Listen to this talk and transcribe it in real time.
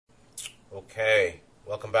Okay,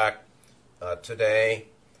 welcome back. Today,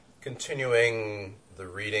 continuing the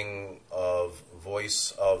reading of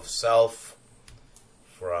Voice of Self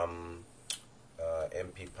from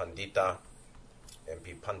MP Pandita,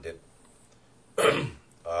 MP Pandit,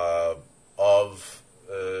 of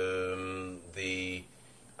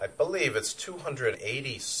I believe it's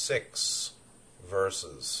 286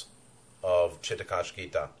 verses of Chittakash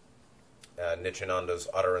Gita, Nityananda's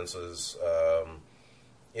utterances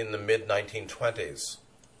in the mid-1920s.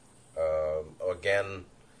 Again,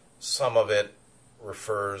 some of it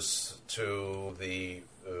refers to the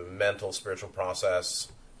mental spiritual process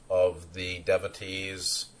of the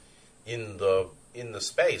devotees in the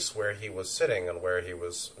space where he was sitting and where he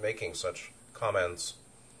was making such comments,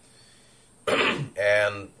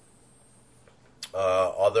 and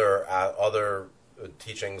other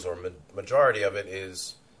teachings, or majority of it,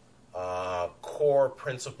 is core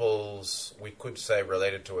principles, we could say,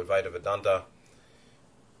 related to Advaita Vedanta.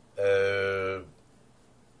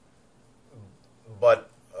 But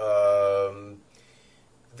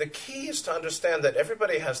the key is to understand that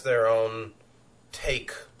everybody has their own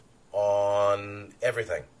take on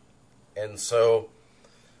everything. And so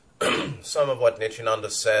some of what Nityananda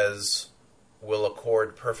says will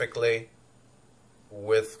accord perfectly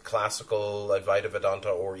with classical Advaita Vedanta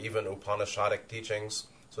or even Upanishadic teachings.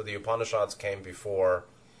 So the Upanishads came before,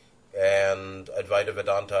 and Advaita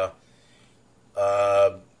Vedanta,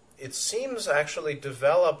 it seems, actually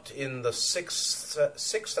developed in the 6th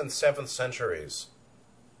and 7th centuries,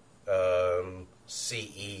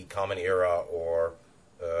 CE, Common Era, or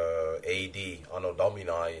AD, Anno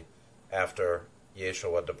Domini, after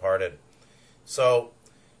Yeshua departed. So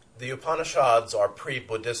the Upanishads are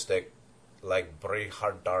pre-Buddhistic, like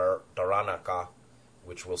Brihadaranyaka,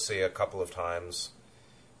 which we'll see a couple of times.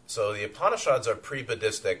 So the Upanishads are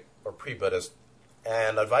pre-Buddhistic or pre-Buddhist,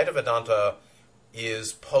 and Advaita Vedanta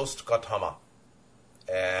is post-Gautama.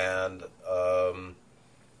 And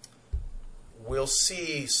we'll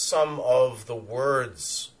see some of the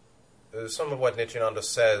words, some of what Nityananda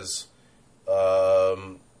says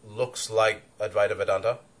looks like Advaita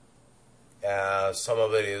Vedanta. Some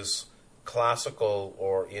of it is classical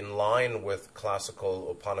or in line with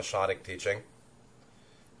classical Upanishadic teaching.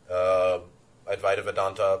 Advaita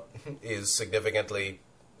Vedanta is significantly,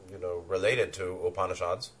 related to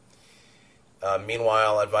Upanishads.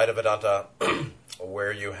 Meanwhile, Advaita Vedanta,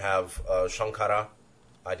 where you have Shankara,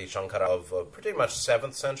 Adi Shankara of pretty much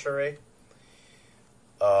 7th century,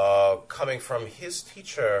 coming from his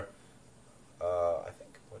teacher,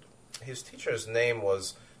 his teacher's name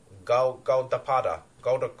was Gaudapada,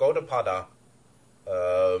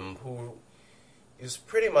 who is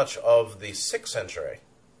pretty much of the 6th century,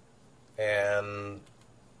 and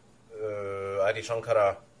Adi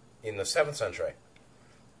Shankara in the 7th century.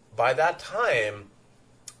 By that time,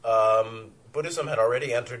 Buddhism had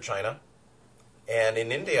already entered China, and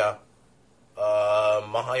in India,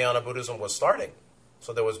 Mahayana Buddhism was starting.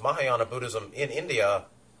 So there was Mahayana Buddhism in India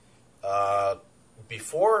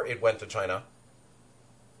before it went to China,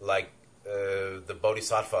 like the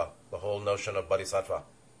Bodhisattva, the whole notion of Bodhisattva,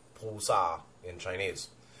 Pusa in Chinese,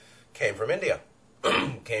 came from India,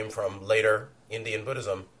 came from later Indian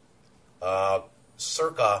Buddhism,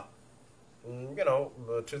 circa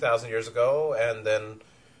 2,000 years ago, and then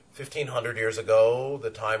 1,500 years ago,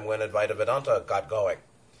 the time when Advaita Vedanta got going.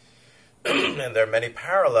 And there are many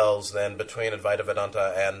parallels then between Advaita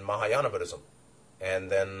Vedanta and Mahayana Buddhism.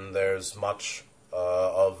 And then there's much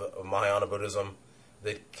of Mahayana Buddhism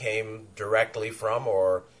that came directly from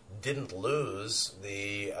or didn't lose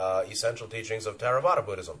the essential teachings of Theravada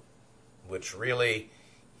Buddhism, which really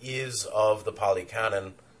is of the Pali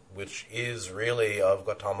Canon, which is really of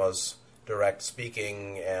Gautama's direct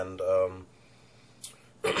speaking and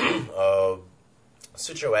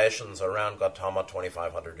situations around Gautama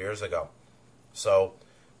 2,500 years ago. So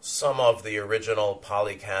some of the original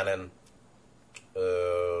Pali Canon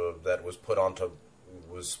that was put onto,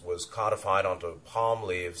 was codified onto palm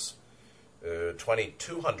leaves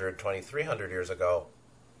 2,200, 2,300 years ago,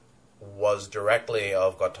 was directly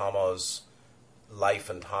of Gautama's life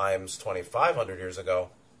and times 2,500 years ago.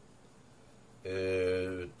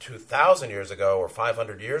 2,000 years ago, or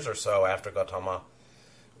 500 years or so after Gautama,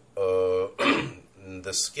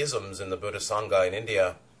 the schisms in the Buddhist Sangha in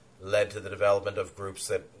India led to the development of groups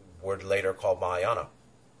that were later called Mahayana.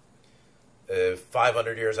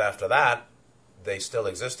 500 years after that, they still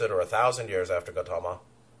existed, or 1,000 years after Gautama,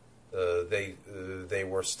 they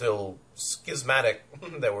were still schismatic.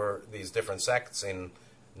 There were these different sects in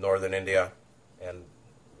northern India, and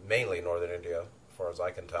mainly northern India, as far as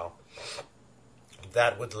I can tell.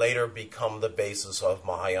 that would later become the basis of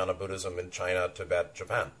Mahayana Buddhism in China, Tibet,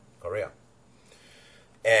 Japan, Korea.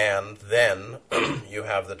 And then you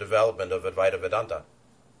have the development of Advaita Vedanta,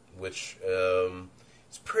 which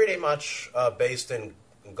is pretty much based in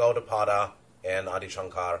Gaudapada and Adi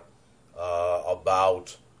Shankar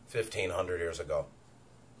about 1,500 years ago,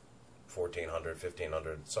 1,400,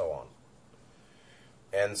 1,500, so on.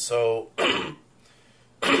 And so,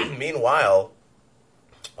 meanwhile,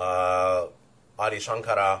 Adi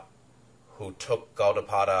Shankara, who took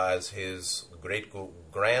Gaudapada as his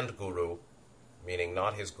grand guru, meaning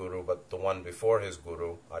not his guru, but the one before his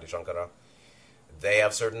guru, Adi Shankara, they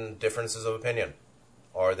have certain differences of opinion.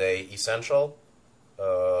 Are they essential?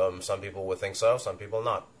 Some people would think so, some people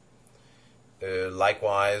not.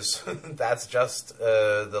 Likewise, that's just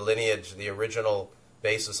the lineage, the original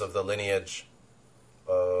basis of the lineage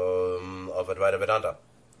of Advaita Vedanta.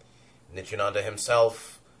 Nityananda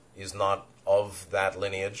himself is not of that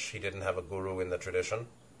lineage. He didn't have a guru in the tradition.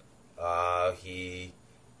 He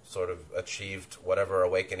sort of achieved whatever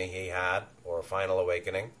awakening he had, or a final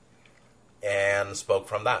awakening, and spoke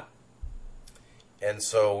from that. And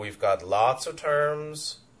so we've got lots of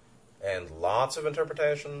terms and lots of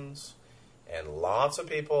interpretations and lots of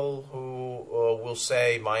people who will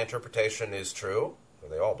say my interpretation is true.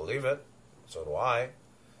 They all believe it. So do I.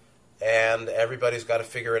 And everybody's got to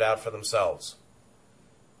figure it out for themselves.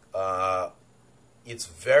 It's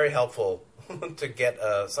very helpful to get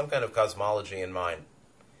some kind of cosmology in mind.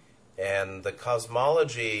 And the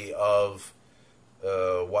cosmology of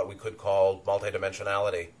what we could call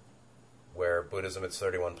multidimensionality, where Buddhism is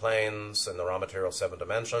 31 planes and the raw material 7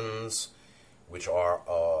 dimensions, which are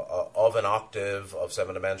of an octave of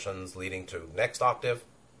 7 dimensions leading to next octave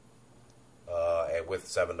with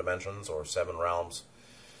 7 dimensions or 7 realms.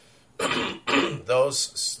 That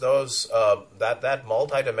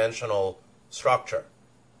multidimensional structure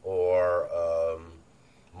or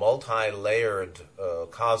multi-layered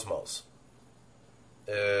cosmos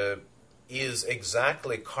is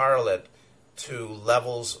exactly correlate to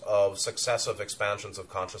levels of successive expansions of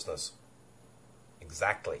consciousness.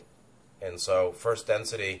 Exactly. And so first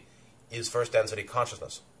density is first density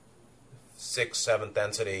consciousness. 6th, 7th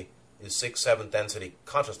density is 6th, 7th density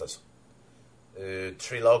consciousness.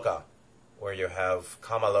 Triloka, where you have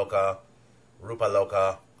Kamaloka,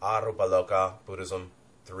 Rupaloka, Arupaloka, Buddhism,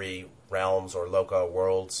 3 realms or loka,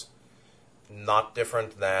 worlds, not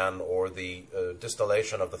different than, or the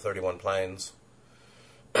distillation of the 31 planes,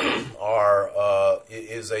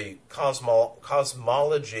 is a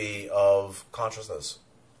cosmology of consciousness,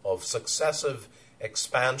 of successive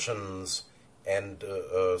expansions and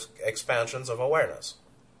expansions of awareness.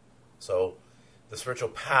 So the spiritual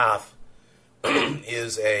path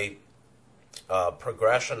is a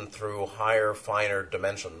progression through higher, finer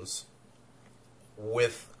dimensions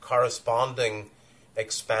with corresponding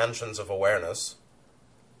expansions of awareness,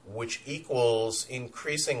 which equals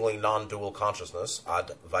increasingly non-dual consciousness,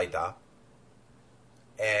 Advaita,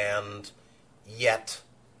 and yet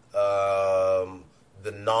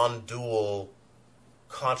the non-dual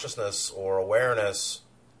consciousness or awareness,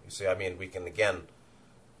 you see, I mean, we can, again,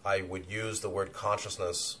 I would use the word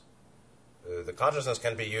consciousness. The consciousness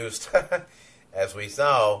can be used, as we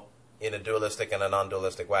know, in a dualistic and a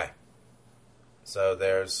non-dualistic way. So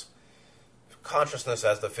there's consciousness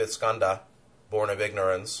as the 5th skandha, born of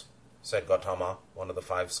ignorance, said Gautama, one of the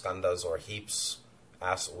 5 skandhas or heaps,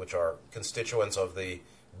 which are constituents of the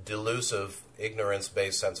delusive,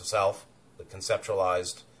 ignorance-based sense of self, the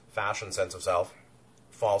conceptualized fashion sense of self,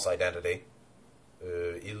 false identity,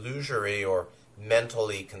 illusory or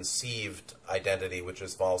mentally conceived identity, which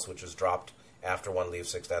is false, which is dropped after one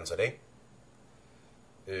leaves 6th density.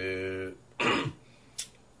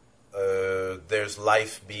 There's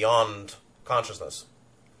life beyond consciousness,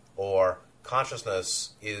 or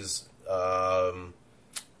consciousness is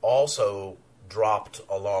also dropped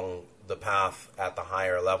along the path at the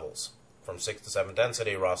higher levels. From 6th to 7th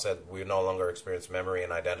density, Ross said, we no longer experience memory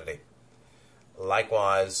and identity.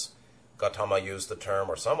 Likewise, Gautama used the term,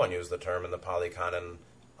 or someone used the term in the Pali Canon,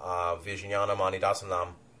 Vijnanam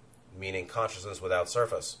Anidasanam, meaning consciousness without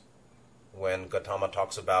surface. When Gautama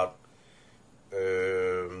talks about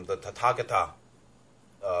the Tathagata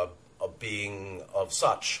of being of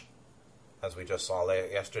such, as we just saw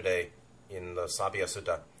yesterday in the Sabya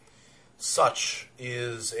Sutta, such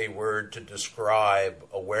is a word to describe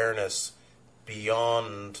awareness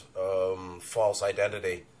beyond false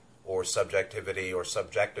identity or subjectivity or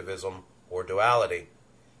subjectivism or duality.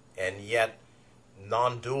 And yet,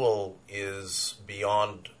 non-dual is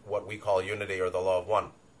beyond what we call unity or the law of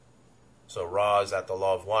one. So Ra is at the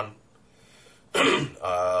law of one.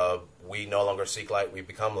 We no longer seek light, we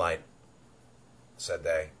become light, said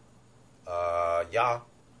they. Yeah,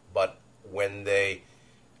 but when they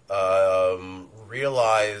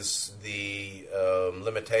realize the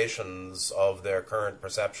limitations of their current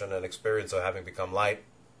perception and experience of having become light,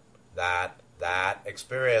 that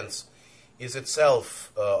experience is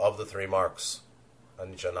itself of the three marks,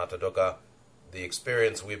 anicca, anatta, dukkha, the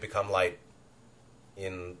experience we become light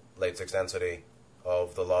in late sixth density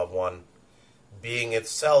of the law of one, being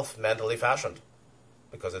itself mentally fashioned,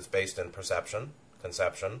 because it's based in perception,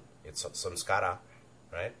 conception, it's samskara,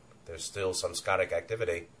 right? There's still samskaric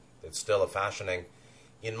activity. It's still a fashioning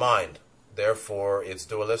in mind. Therefore, it's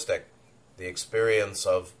dualistic. The experience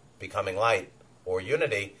of becoming light or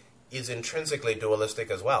unity is intrinsically dualistic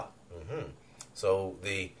as well. So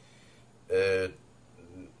the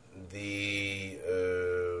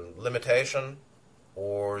limitation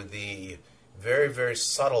or the very, very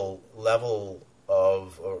subtle level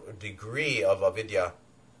of or degree of avidya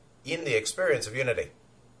in the experience of unity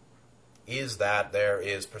is that there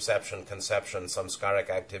is perception, conception, samskaric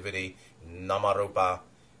activity, namarupa.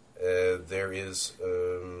 There is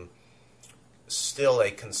still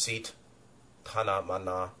a conceit, tana,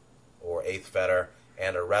 mana, or eighth fetter,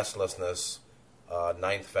 and a restlessness,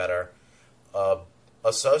 ninth fetter,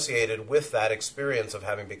 associated with that experience of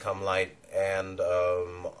having become light and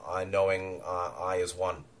I knowing I is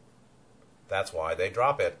one. That's why they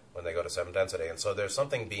drop it when they go to seventh density. And so there's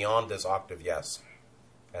something beyond this octave yes.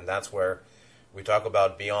 And that's where we talk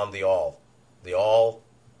about beyond the all. The all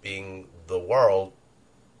being the world,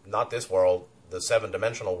 not this world, the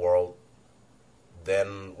seven-dimensional world,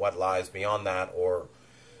 then what lies beyond that, or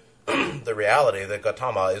the reality that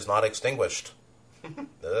Gautama is not extinguished.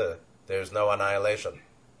 There's no annihilation.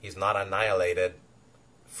 He's not annihilated,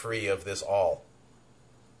 free of this all.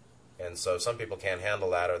 And so some people can't handle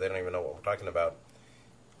that, or they don't even know what we're talking about.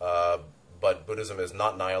 But Buddhism is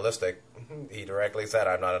not nihilistic. He directly said,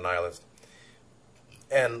 I'm not a nihilist.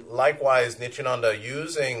 And likewise, Nityananda,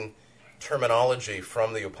 using terminology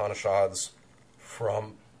from the Upanishads,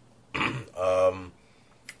 from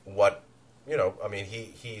what,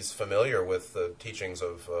 he's familiar with the teachings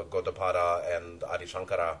of Gaudapada and Adi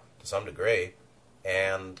Shankara to some degree,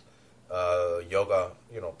 and yoga,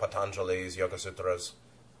 Patanjali's Yoga Sutras,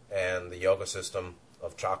 and the yoga system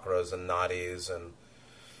of chakras and nadis and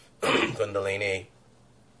Kundalini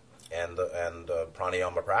and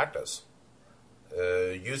pranayama practice,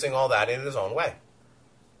 using all that in his own way.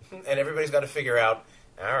 And everybody's got to figure out,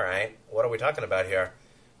 all right, what are we talking about here?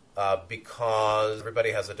 Because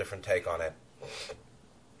everybody has a different take on it.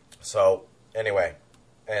 So, anyway,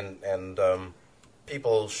 and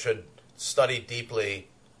people should study deeply,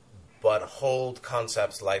 but hold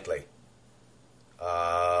concepts lightly.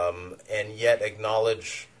 And yet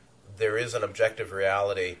acknowledge there is an objective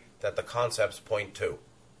reality that the concepts point to.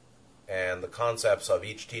 And the concepts of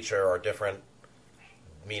each teacher are different,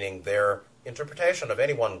 meaning their interpretation of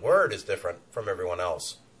any one word is different from everyone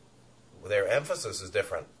else. Their emphasis is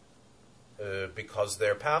different because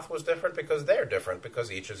their path was different, because they're different,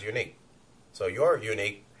 because each is unique. So you're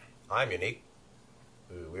unique, I'm unique.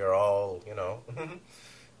 We are all,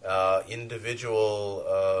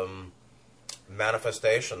 individual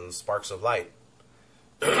manifestations, sparks of light.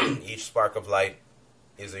 Each spark of light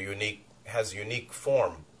is has unique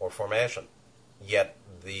form or formation, yet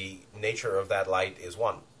the nature of that light is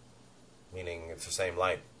one, meaning it's the same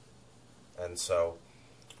light. And so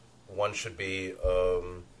one should be,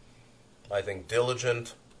 I think,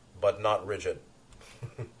 diligent but not rigid.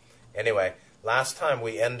 Anyway, last time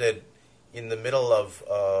we ended in the middle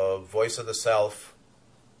of Voice of the Self,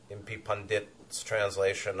 M.P. Pandit's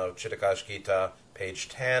translation of Chittakash Gita, page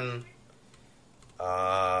 10.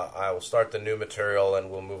 I will start the new material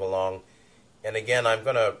and we'll move along. And again, I'm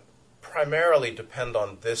going to primarily depend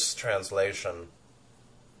on this translation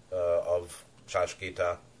of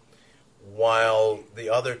Shashgita, while the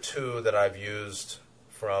other two that I've used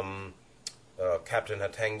from Captain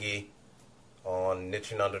Hatengi on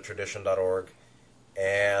nityanandatradition.org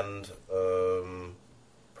and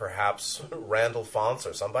perhaps Randall Fonts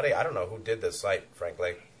or somebody, I don't know who did this site,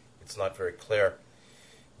 frankly. It's not very clear.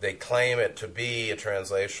 They claim it to be a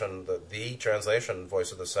translation, the translation,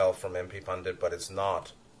 Voice of the Self from M.P. Pandit, but it's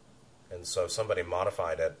not. And so somebody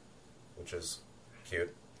modified it, which is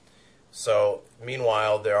cute. So,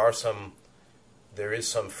 meanwhile, there is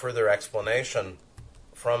some further explanation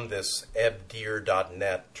from this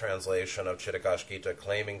ebdeer.net translation of Chittakash Gita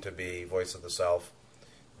claiming to be Voice of the Self.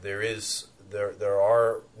 There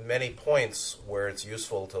are many points where it's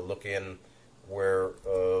useful to look in, where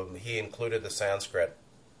he included the Sanskrit,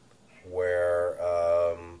 where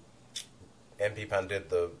MP Pandit,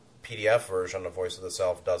 the PDF version of Voice of the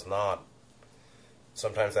Self, does not.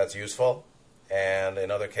 Sometimes that's useful, and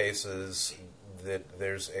in other cases,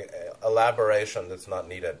 there's elaboration that's not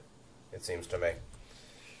needed, it seems to me.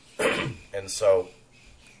 And so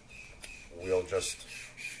we'll just...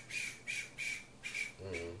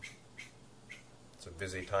 It's a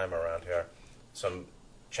busy time around here. Some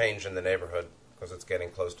change in the neighborhood because it's getting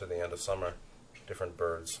close to the end of summer. Different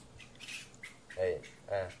birds. Hey,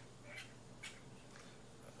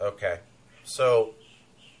 Okay, so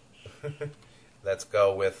let's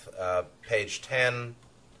go with page 10,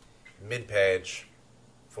 mid-page,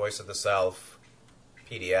 Voice of the Self,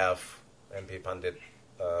 PDF, MP Pandit,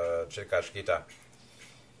 Chirkash Gita.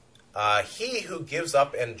 He who gives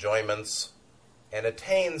up enjoyments and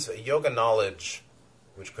attains yoga knowledge,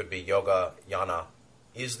 which could be yoga yana,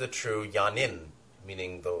 is the true yanin,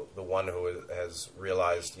 meaning the one who has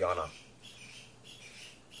realized yana.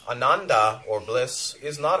 Ananda, or bliss,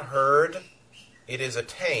 is not heard, it is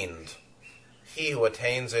attained. He who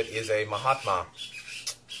attains it is a Mahatma.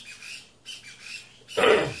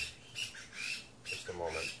 Just a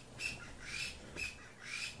moment.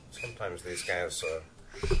 Sometimes these guys are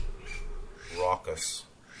raucous.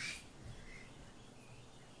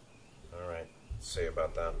 All right, let's see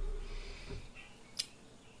about that.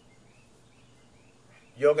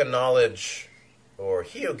 Yoga knowledge, or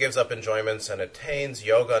he who gives up enjoyments and attains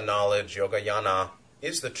yoga knowledge, yoga yana,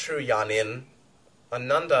 is the true yanin.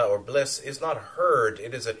 Ananda, or bliss, is not heard,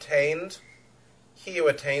 it is attained. He who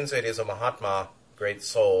attains it is a Mahatma, great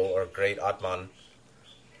soul, or great Atman.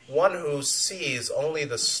 One who sees only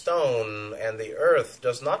the stone and the earth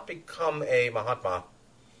does not become a Mahatma.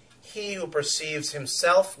 He who perceives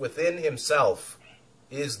himself within himself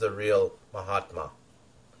is the real Mahatma.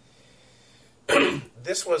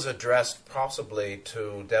 This was addressed possibly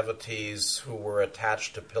to devotees who were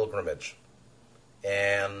attached to pilgrimage.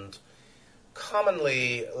 And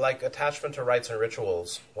commonly, like attachment to rites and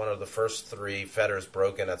rituals, one of the first three fetters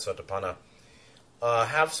broken at Sotapanna,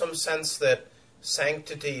 have some sense that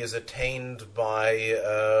sanctity is attained by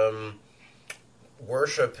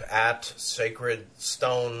worship at sacred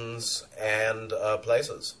stones and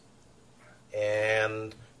places.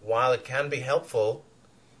 And while it can be helpful,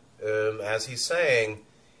 as he's saying,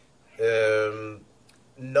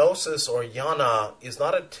 gnosis or jnana is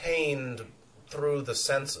not attained through the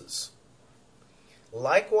senses.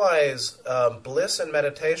 Likewise, bliss in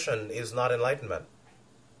meditation is not enlightenment.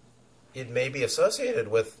 It may be associated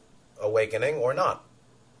with awakening or not.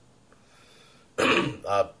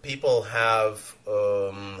 People have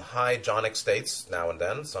high jhanic states now and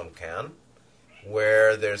then, some can,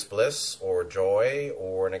 where there's bliss or joy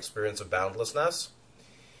or an experience of boundlessness.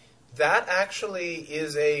 That actually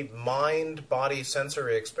is a mind-body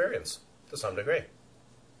sensory experience to some degree.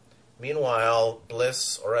 Meanwhile,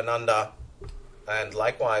 bliss or ananda, and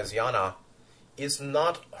likewise jnana, is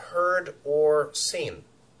not heard or seen.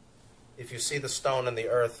 If you see the stone and the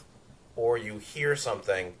earth, or you hear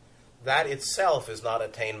something, that itself is not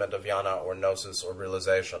attainment of jnana or gnosis or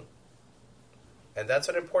realization. And that's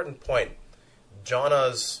an important point.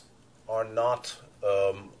 Jhanas are not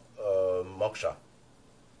moksha.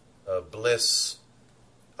 Bliss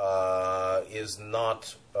is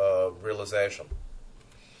not realization.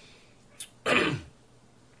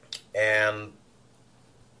 And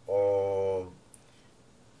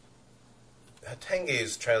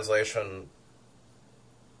Hatengi's translation,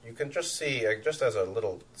 you can just see, just as a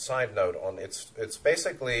little side note, on it's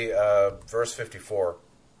basically verse 54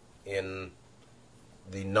 in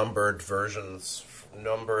the numbered verses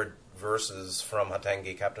from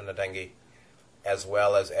Hatengi, Captain Hatengi, as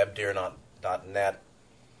well as ebdir.net.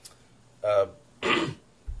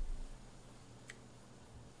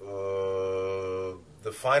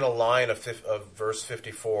 The final line of verse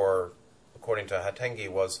 54, according to Hatengi,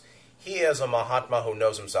 was, "He is a Mahatma who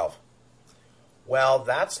knows himself." Well,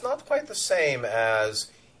 that's not quite the same as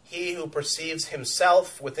he who perceives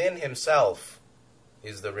himself within himself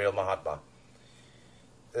is the real Mahatma.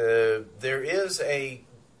 There is a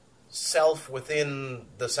self within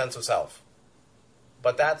the sense of self,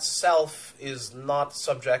 but that self is not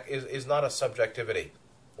is not a subjectivity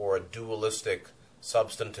or a dualistic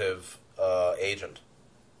substantive agent.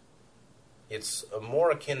 It's more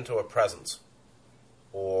akin to a presence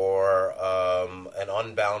or an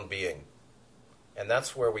unbound being. And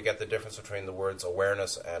that's where we get the difference between the words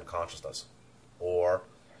awareness and consciousness. Or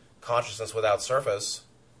consciousness without surface,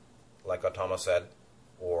 like Gautama said,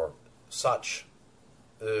 or such.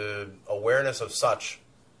 Awareness of such,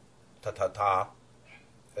 ta-ta-ta,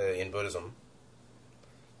 in Buddhism,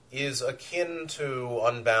 is akin to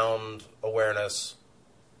unbound awareness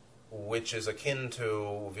which is akin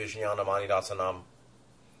to Vijnana Manidasanam,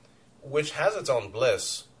 which has its own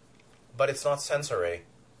bliss, but it's not sensory,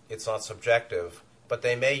 it's not subjective, but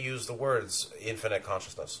they may use the words infinite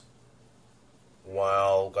consciousness.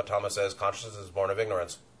 While Gautama says consciousness is born of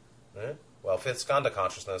ignorance. Well, fifth skandha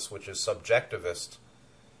consciousness, which is subjectivist,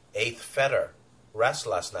 eighth fetter,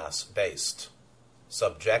 restlessness-based,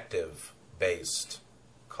 subjective-based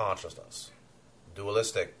consciousness,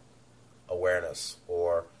 dualistic awareness,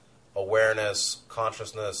 or awareness,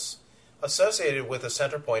 consciousness, associated with a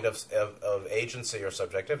center point of agency or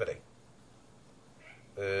subjectivity.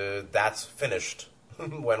 That's finished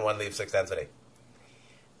when one leaves sixth density.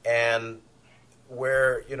 And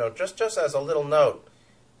where, just as a little note,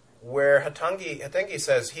 where Hatangi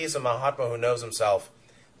says he's a Mahatma who knows himself,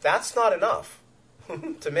 that's not enough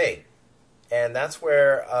to me. And that's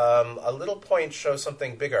where a little point shows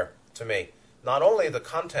something bigger to me. Not only the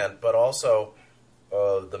content, but also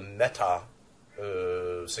the meta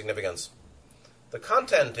significance. The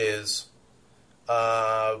content is,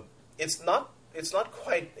 it's not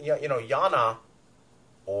quite, jnana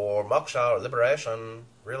or moksha or liberation,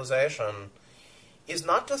 realization, is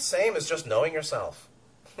not the same as just knowing yourself.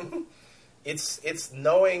 It's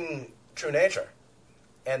knowing true nature.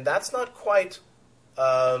 And that's not quite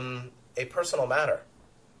a personal matter.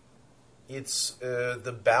 It's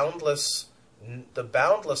the boundlessness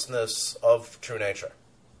of true nature.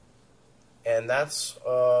 And that's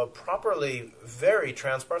properly very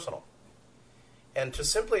transpersonal. And to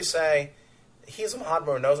simply say, he's a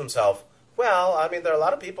Mahatma who knows himself, well, there are a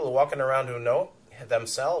lot of people walking around who know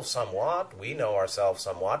themselves somewhat. We know ourselves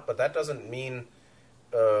somewhat, but that doesn't mean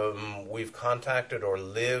we've contacted or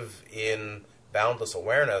live in boundless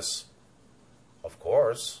awareness, of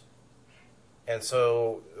course. And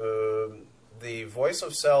so the Voice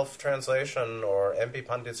of Self translation, or M.P.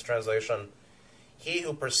 Pandit's translation, he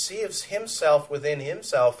who perceives himself within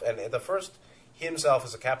himself, and the first himself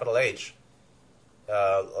is a capital H,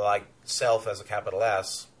 like self as a capital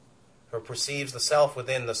S, who perceives the self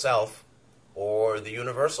within the self, or the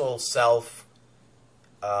universal self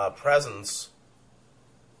presence,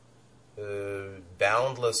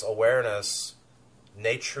 boundless awareness,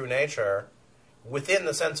 true nature, within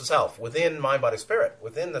the sense of self, within mind, body, spirit,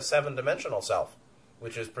 within the seven-dimensional self,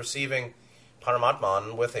 which is perceiving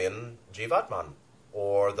Paramatman within Jivatman,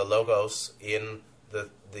 or the Logos in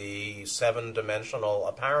the seven-dimensional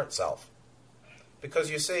apparent self. Because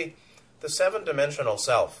you see, the seven-dimensional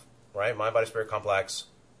self, right, mind, body, spirit complex,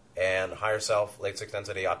 and higher self, late sixth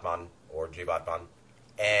density Atman, or Jivatman,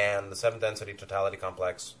 and the seventh density totality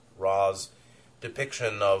complex, Ra's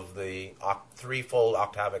depiction of the threefold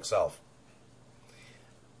octavic self.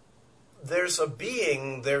 There's a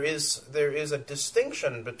being, there is a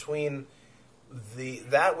distinction between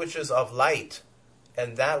that which is of light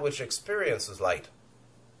and that which experiences light.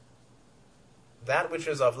 That which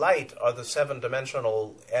is of light are the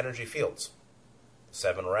seven-dimensional energy fields,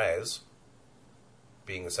 7 rays,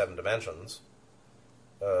 being the 7 dimensions,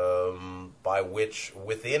 by which,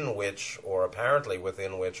 within which, or apparently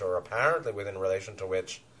within which, or apparently within relation to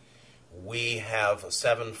which, we have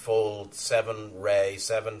sevenfold, 7-ray,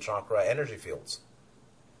 7-chakra energy fields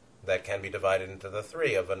that can be divided into the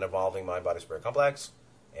 3 of an evolving mind, body, spirit complex,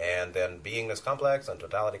 and then beingness complex and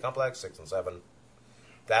totality complex, 6 and 7.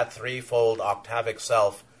 That threefold octavic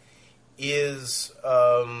self is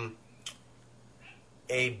a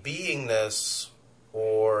beingness,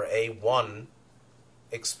 or a one,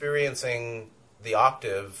 experiencing the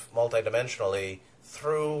octave multidimensionally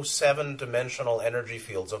through 7-dimensional energy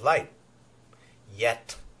fields of light.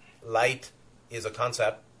 Yet, light is a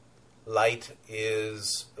concept. Light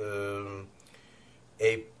is a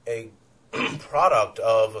product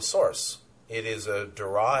of a source. It is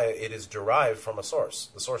derived from a source.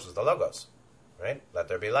 The source is the Logos, right? Let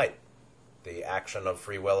there be light. The action of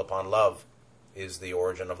free will upon love is the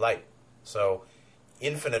origin of light. So,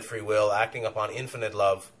 infinite free will acting upon infinite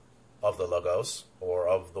love of the Logos, or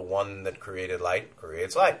of the one that created light,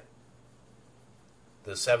 creates light.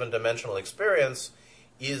 The seven-dimensional experience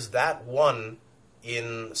is that one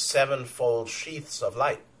in sevenfold sheaths of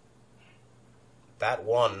light. That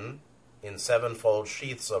one in sevenfold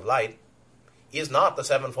sheaths of light is not the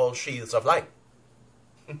sevenfold sheaths of light.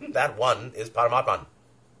 That one is Paramatman.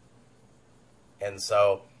 And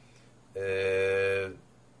so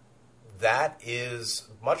that is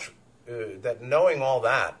much, that knowing all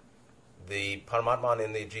that, the Paramatman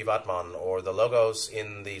in the Jivatman, or the Logos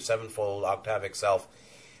in the sevenfold octavic self,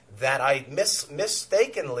 that I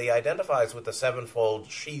mistakenly identifies with the sevenfold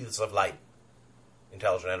sheaths of light,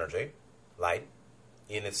 intelligent energy, light,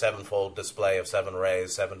 in its sevenfold display of 7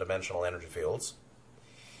 rays, 7-dimensional energy fields.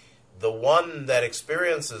 the one that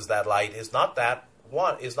experiences that light is not that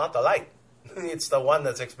one, is not the light. It's the one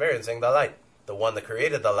that's experiencing the light. The one that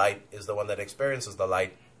created the light is the one that experiences the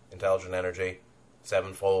light, intelligent energy,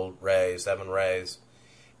 sevenfold rays, 7 rays,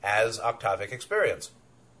 as octavic experience.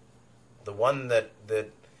 The one that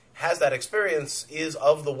has that experience is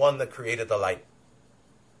of the one that created the light.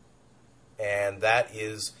 And that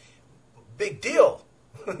is big deal.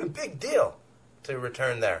 Big deal to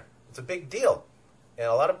return there. It's a big deal. And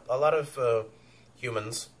a lot of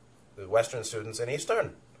humans, Western students and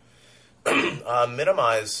Eastern,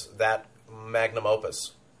 minimize that magnum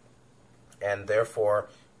opus, and therefore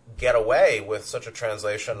get away with such a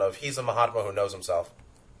translation of he's a Mahatma who knows himself.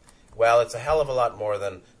 Well, it's a hell of a lot more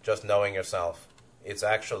than just knowing yourself. It's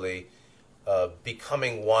actually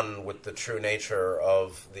becoming one with the true nature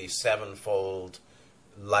of the sevenfold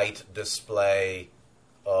light display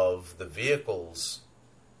of the vehicles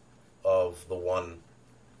of the one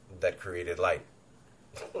that created light.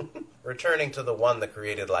 Returning to the one that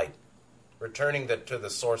created light. Returning to the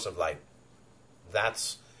source of light.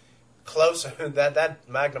 That's closer. That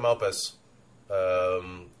magnum opus,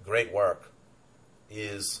 great work,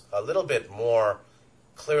 is a little bit more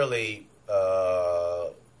clearly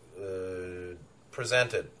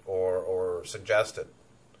presented or suggested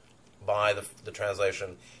by the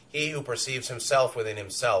translation. He who perceives himself within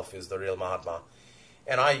himself is the real Mahatma.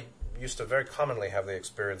 And I used to very commonly have the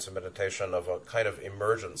experience in meditation of a kind of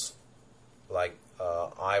emergence, like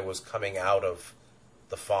I was coming out of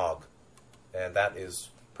the fog. And that is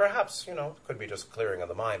perhaps, could be just clearing of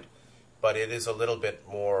the mind, but it is a little bit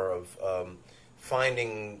more of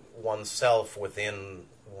finding oneself within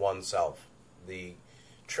oneself, the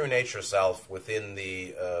true nature self within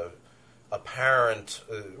the apparent,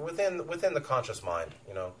 within the conscious mind,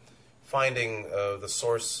 finding the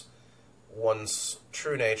source, one's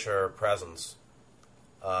true nature presence,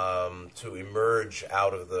 to emerge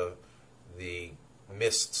out of the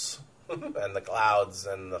mists and the clouds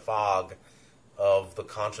and the fog of the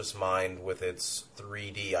conscious mind with its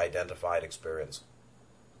 3D identified experience.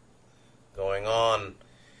 Going on,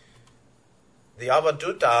 the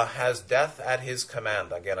Avadhuta has death at his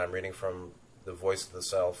command. Again, I'm reading from the Voice of the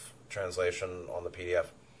Self translation on the PDF,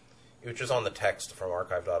 which is on the text from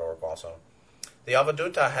archive.org also. The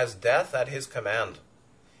Avadhuta has death at his command.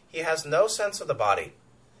 He has no sense of the body.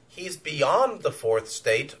 He's beyond the fourth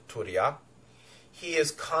state, Turiya. He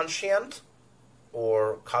is conscient,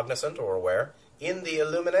 or cognizant, or aware, in the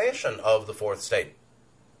illumination of the fourth state.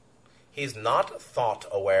 He's not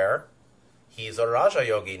thought-aware. He's a Raja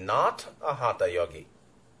Yogi, not a Hatha Yogi.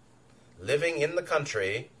 Living in the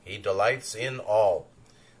country, he delights in all.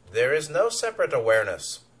 There is no separate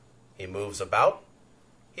awareness. He moves about.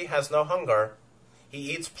 He has no hunger.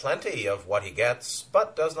 He eats plenty of what he gets,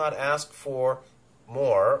 but does not ask for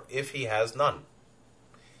more if he has none.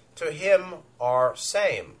 To him are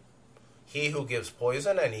same, he who gives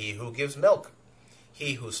poison and he who gives milk,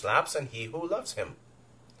 he who slaps and he who loves him.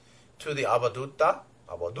 To the Avadhuta,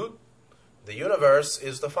 the universe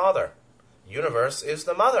is the father, universe is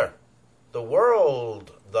the mother, the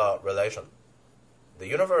world the relation. The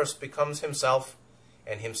universe becomes himself,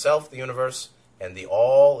 and himself the universe, and the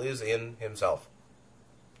all is in himself.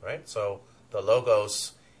 Right? So the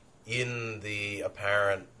logos in the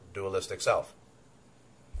apparent dualistic self.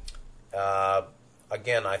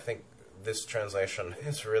 Again, I think this translation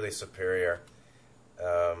is really superior,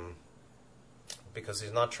 because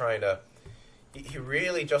he's not trying to... He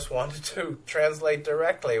really just wanted to translate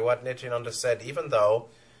directly what Nityananda said, even though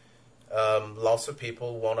lots of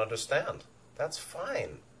people won't understand. That's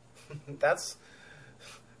fine. That's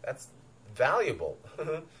valuable.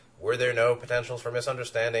 Were there no potentials for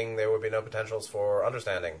misunderstanding, there would be no potentials for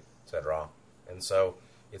understanding, said Ra. And so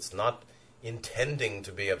it's not intending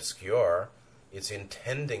to be obscure, it's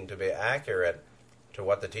intending to be accurate to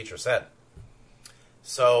what the teacher said.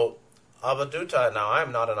 So, Avadhuta, now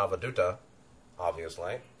I'm not an Avadhuta,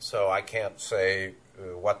 obviously, so I can't say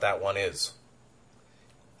what that one is.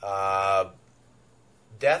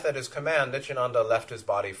 Death at his command, Nityananda left his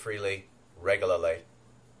body freely, regularly,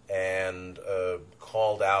 and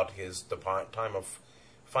called out his time of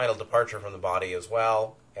final departure from the body as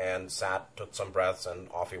well, and sat, took some breaths, and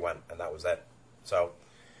off he went, and that was it. So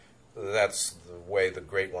that's the way the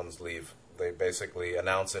great ones leave. They basically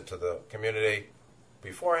announce it to the community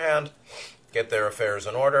beforehand, get their affairs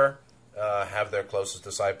in order, have their closest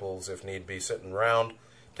disciples, if need be, sitting around,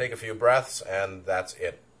 take a few breaths, and that's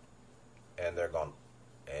it. And they're gone.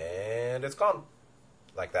 And it's gone.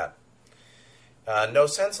 Like that. No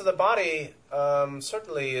sense of the body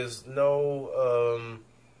certainly is no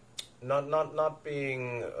not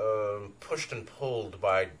being pushed and pulled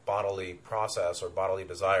by bodily process or bodily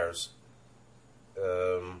desires.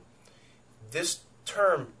 This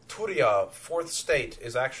term, turiya, fourth state,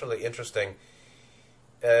 is actually interesting.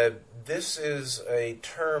 This is a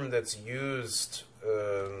term that's used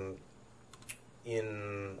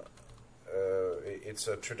it's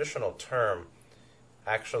a traditional term,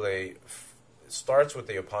 actually starts with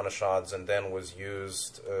the Upanishads and then was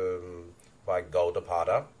used by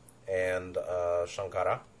Gaudapada and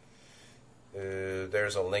Shankara.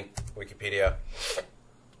 There's a link, Wikipedia.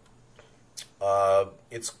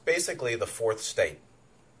 It's basically the fourth state,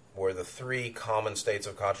 where the three common states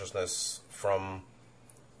of consciousness from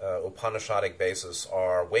Upanishadic basis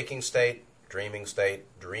are waking state, dreaming state,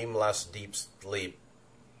 dreamless deep sleep.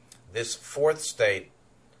 This fourth state,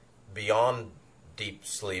 beyond deep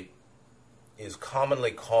sleep, is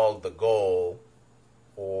commonly called the goal,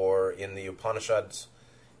 or in the Upanishads,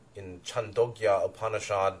 in Chandogya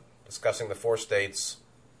Upanishad, discussing the four states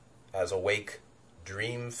as awake,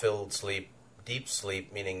 dream-filled sleep, deep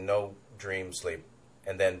sleep, meaning no dream sleep,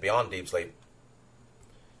 and then beyond deep sleep.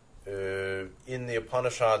 In the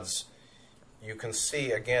Upanishads, you can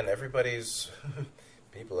see, again, everybody's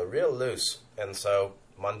people are real loose. And so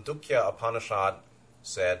Mandukya Upanishad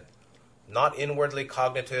said, not inwardly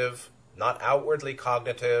cognitive, not outwardly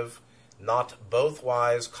cognitive, not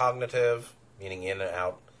both-wise cognitive, meaning in and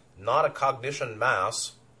out, not a cognition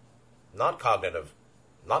mass, not cognitive,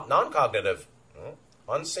 not non-cognitive,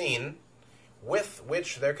 unseen, with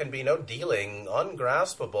which there can be no dealing,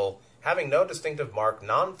 ungraspable, having no distinctive mark,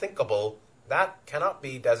 non-thinkable, that cannot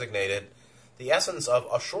be designated, the essence of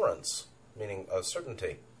assurance, meaning a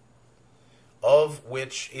certainty, of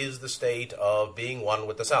which is the state of being one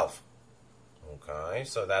with the self. Okay,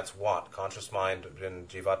 so that's what? Conscious mind in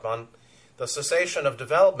Jivatman. The cessation of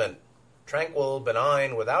development, tranquil,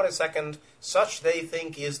 benign, without a second, such they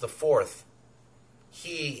think is the fourth.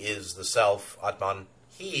 He is the self, Atman.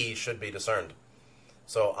 He should be discerned.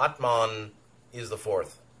 So Atman is the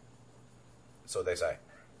fourth, so they say.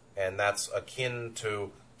 And that's akin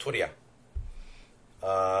to Turiya.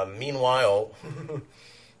 Meanwhile,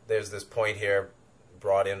 there's this point here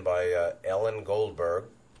brought in by Ellen Goldberg,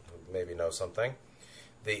 who maybe knows something.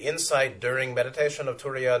 The insight during meditation of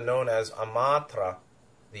Turiya, known as Amatra,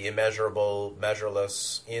 the immeasurable,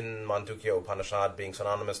 measureless, in Mandukya Upanishad, being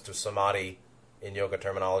synonymous to Samadhi in yoga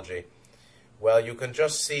terminology. Well, you can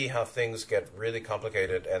just see how things get really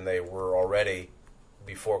complicated, and they were already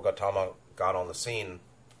before Gautama got on the scene.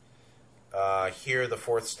 Here, the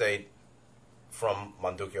fourth state from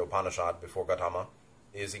Mandukya Upanishad, before Gautama,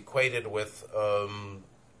 is equated with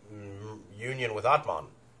union with Atman,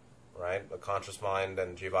 right? A conscious mind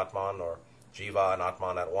and Jivatman, or Jiva and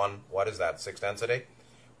Atman at one. What is that, sixth density?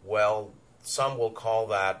 Well, some will call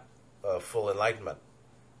that full enlightenment.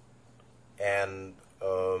 And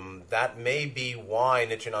that may be why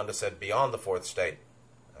Nityananda said beyond the fourth state.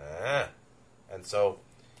 And so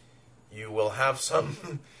you will have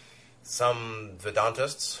some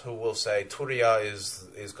Vedantists who will say Turiya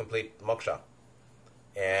is complete moksha.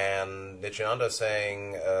 And Nityananda is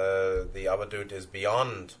saying the Avadut is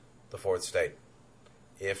beyond the fourth state.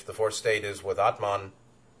 If the fourth state is with Atman,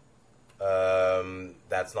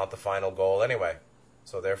 that's not the final goal anyway.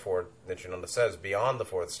 So therefore, Nityananda says beyond the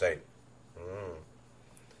fourth state.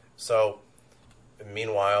 So,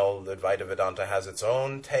 meanwhile, the Advaita Vedanta has its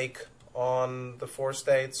own take on the four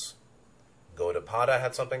states. Gaudapada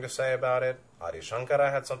had something to say about it. Adi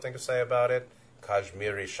Shankara had something to say about it.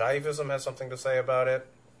 Kashmiri Shaivism has something to say about it.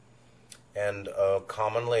 And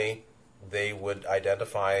commonly, they would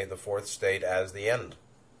identify the fourth state as the end.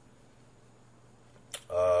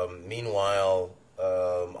 Meanwhile,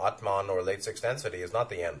 Atman, or late sixth density, is not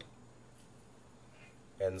the end.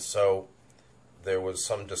 And so there was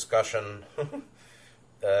some discussion.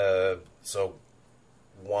 So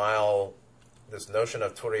while this notion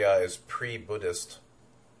of Turiya is pre-Buddhist,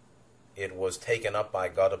 it was taken up by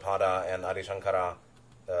Gaudapada and Adi Shankara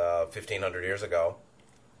 1,500 years ago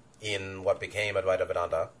in what became Advaita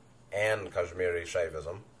Vedanta and Kashmiri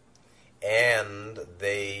Shaivism. And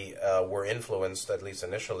they were influenced, at least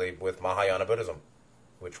initially, with Mahayana Buddhism,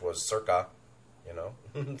 which was circa,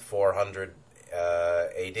 400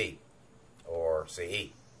 AD or CE,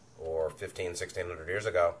 or 1,600 years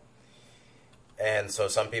ago. And so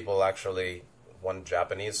some people actually, one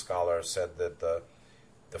Japanese scholar said that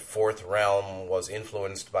the fourth realm was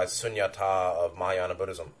influenced by Sunyata of Mahayana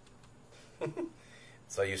Buddhism.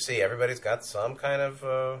 So you see, everybody's got some kind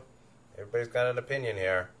of, everybody's got an opinion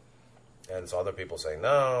here. And so other people say,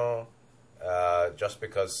 no, just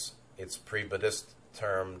because it's pre-Buddhist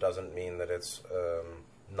term doesn't mean that it's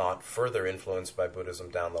not further influenced by Buddhism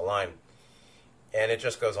down the line. And it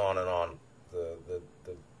just goes on and on. The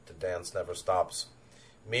dance never stops.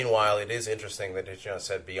 Meanwhile, it is interesting that Nichiren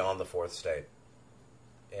said beyond the fourth state.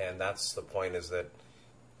 And that's the point, is that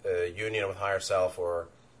union with higher self, or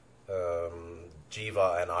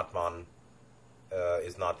Jiva and Atman,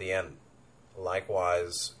 is not the end.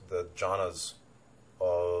 Likewise, the jhanas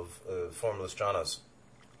of formless jhanas,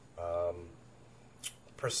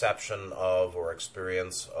 perception of or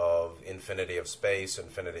experience of infinity of space,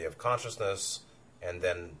 infinity of consciousness, and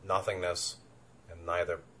then nothingness, and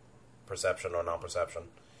neither perception or non-perception.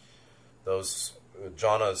 Those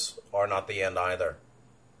jhanas are not the end either,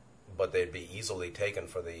 but they'd be easily taken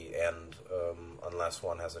for the end unless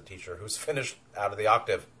one has a teacher who's finished out of the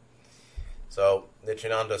octave. So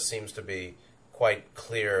Nityananda seems to be quite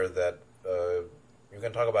clear that you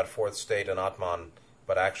can talk about fourth state and Atman,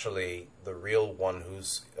 but actually the real one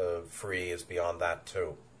who's free is beyond that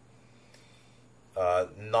too.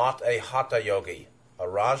 Not a Hatha yogi, a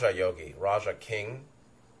Raja yogi, Raja king,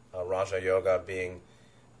 Raja yoga being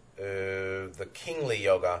the kingly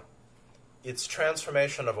yoga. It's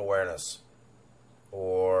transformation of awareness,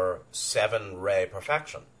 or seven-ray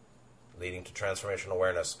perfection, leading to transformation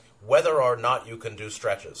awareness, whether or not you can do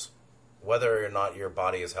stretches, whether or not your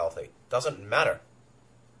body is healthy. Doesn't matter,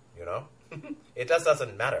 you know? It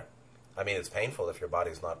doesn't matter. I mean, it's painful if your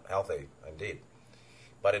body's not healthy, indeed.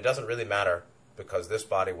 But it doesn't really matter, because this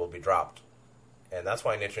body will be dropped. And that's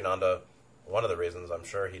why Nityananda, one of the reasons I'm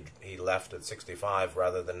sure he left at 65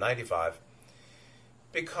 rather than 95,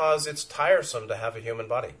 because it's tiresome to have a human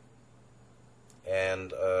body.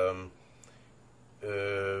 And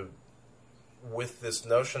with this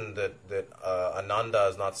notion that Ananda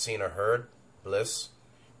is not seen or heard, bliss,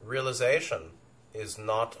 realization is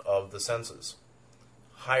not of the senses.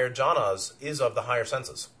 Higher jhanas is of the higher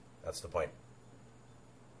senses. That's the point.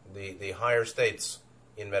 The higher states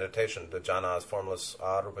in meditation, the jhanas, formless,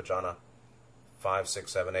 arupa jhana, 5,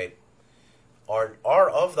 6, 7, 8, are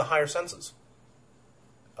of the higher senses.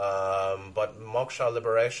 But moksha,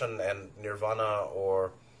 liberation, and nirvana,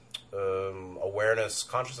 or awareness,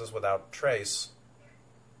 consciousness without trace,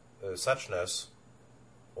 suchness,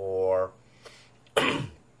 or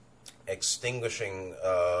extinguishing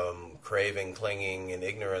craving, clinging, and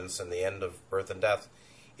ignorance, and the end of birth and death,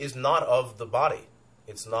 is not of the body.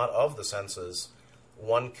 It's not of the senses.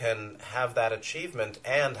 One can have that achievement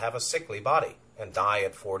and have a sickly body and die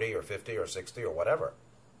at 40 or 50 or 60 or whatever.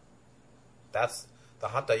 That's the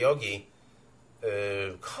Hatha yogi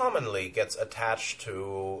commonly gets attached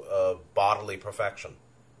to bodily perfection.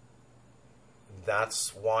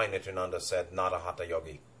 That's why Nityananda said not a Hatha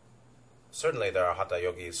yogi. Certainly there are Hatha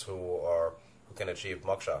yogis who can achieve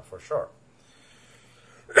moksha, for sure.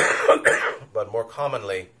 But more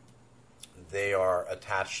commonly, they are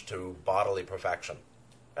attached to bodily perfection.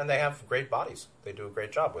 And they have great bodies. They do a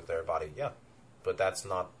great job with their body, yeah. But that's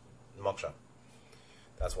not moksha.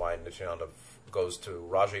 That's why Nityananda goes to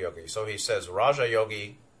Raja Yogi. So he says Raja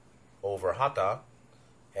Yogi over Hatha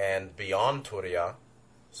and beyond Turiya.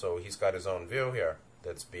 So he's got his own view here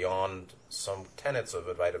that's beyond some tenets of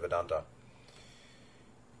Advaita Vedanta.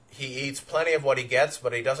 He eats plenty of what he gets,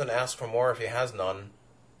 but he doesn't ask for more if he has none.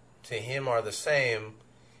 To him are the same.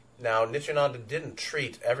 Now, Nityananda didn't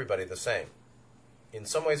treat everybody the same. In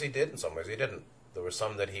some ways he did, in some ways he didn't. There were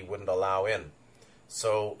some that he wouldn't allow in.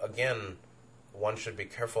 So, again, one should be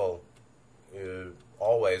careful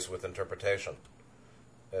always with interpretation.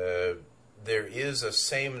 There is a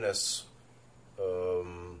sameness,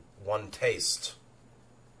 one taste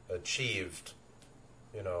achieved,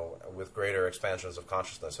 with greater expansions of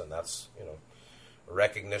consciousness, and that's,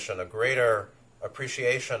 recognition, a greater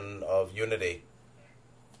appreciation of unity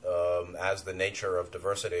as the nature of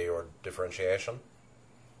diversity or differentiation.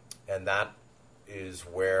 And that is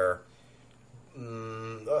where,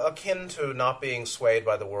 akin to not being swayed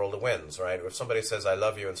by the world of winds, right? If somebody says, I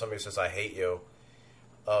love you, and somebody says, I hate you,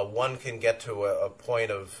 one can get to a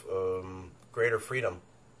point of greater freedom.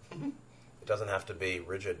 It doesn't have to be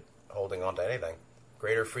rigid, holding on to anything.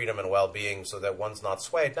 Greater freedom and well-being so that one's not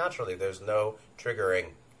swayed naturally. There's no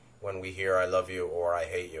triggering when we hear, I love you or I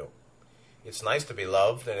hate you. It's nice to be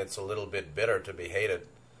loved, and it's a little bit bitter to be hated,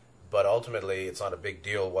 but ultimately it's not a big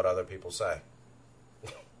deal what other people say.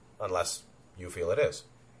 Unless you feel it is.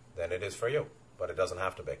 Then it is for you, but it doesn't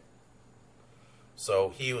have to be. So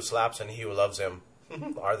he who slaps and he who loves him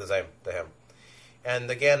are the same to him. And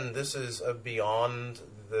again, this is beyond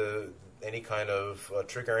any kind of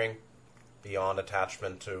triggering, beyond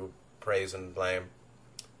attachment to praise and blame,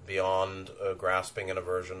 beyond grasping and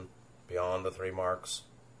aversion, beyond the three marks.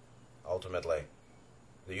 Ultimately,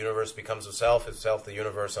 The universe becomes himself the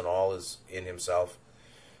universe, and all is in himself.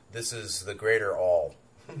 This is the greater all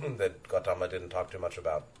that Gautama didn't talk too much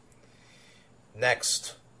about.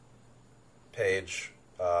 Next page,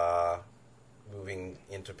 moving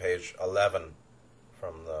into page 11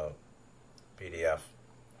 from the PDF.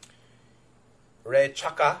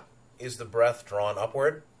 Rechaka is the breath drawn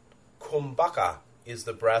upward. Kumbhaka is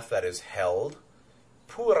the breath that is held.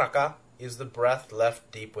 Puraka is the breath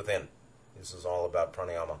left deep within. This is all about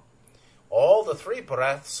pranayama. All the three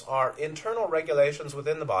breaths are internal regulations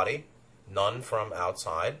within the body, none from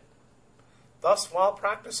outside. Thus, while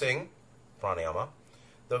practicing pranayama,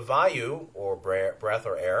 the vayu, or breath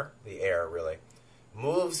or air, the air really,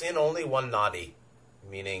 moves in only one nadi,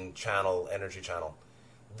 meaning channel, energy channel.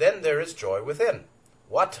 Then there is joy within.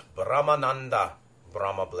 What? Brahmananda,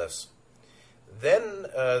 Brahma bliss. Then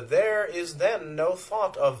there is then no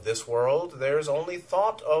thought of this world. There is only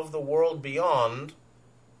thought of the world beyond.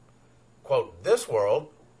 Quote, this world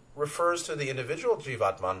refers to the individual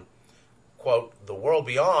Jivatman. Quote, the world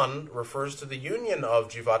beyond refers to the union of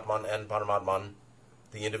Jivatman and Paramatman,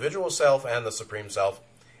 the individual self and the Supreme Self,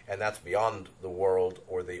 and that's beyond the world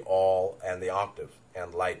or the all and the octave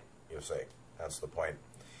and light, you see. That's the point.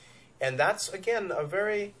 And that's, again, a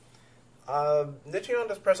very...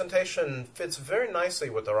 Nityananda's presentation fits very nicely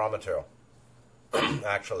with the raw material,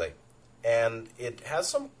 actually. And it has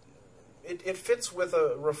some... It fits with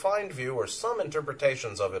a refined view or some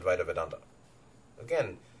interpretations of Advaita Vedanta.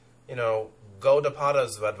 Again,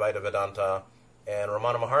 Gaudapada's Advaita Vedanta and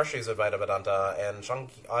Ramana Maharshi's Advaita Vedanta and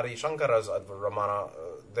Adi Shankara's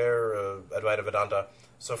their Advaita Vedanta.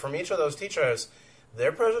 So from each of those teachers,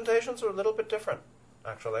 their presentations are a little bit different,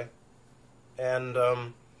 actually. And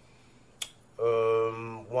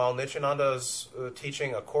while Nityananda's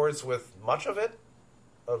teaching accords with much of it,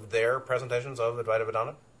 of their presentations of Advaita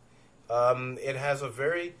Vedanta, it has a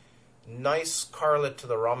very nice correlate to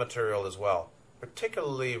the raw material as well,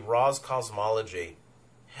 particularly Ra's cosmology,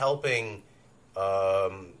 helping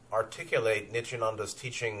articulate Nityananda's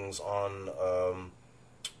teachings on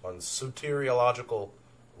soteriological,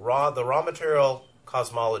 the raw material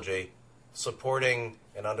cosmology, supporting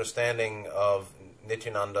an understanding of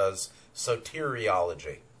Nityananda's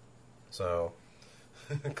soteriology. So,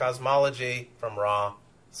 cosmology from Ra,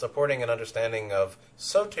 supporting an understanding of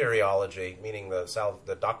soteriology, meaning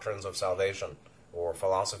the doctrines of salvation, or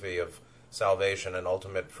philosophy of salvation and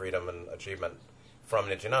ultimate freedom and achievement from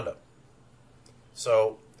Nityananda.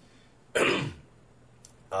 So,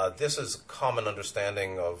 this is common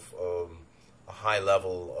understanding of a high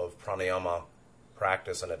level of pranayama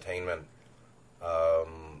practice and attainment.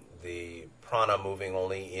 The prana moving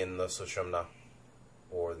only in the sushumna,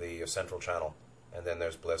 or the central channel, and then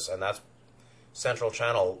there's bliss. And that's central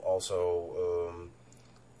channel also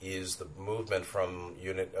is the movement from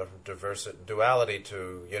duality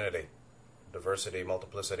to unity. Diversity,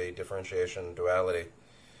 multiplicity, differentiation, duality,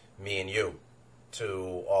 me and you,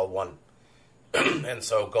 to all one. And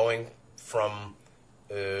so going from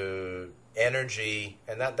energy,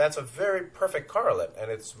 and that's a very perfect correlate,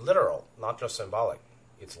 and it's literal, not just symbolic.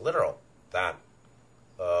 It's literal, that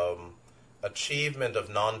achievement of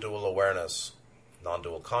non-dual awareness,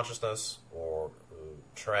 non-dual consciousness, or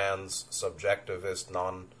trans-subjectivist,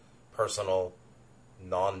 non-personal,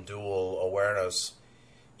 non-dual awareness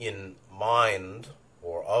in mind,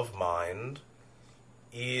 or of mind,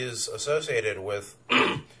 is associated with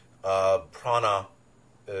prana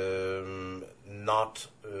not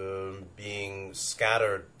being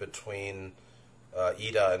scattered between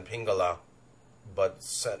Ida and Pingala, but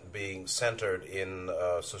being centered in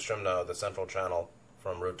Sushumna, the central channel,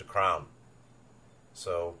 from root to crown.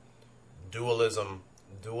 So, dualism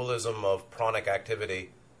of pranic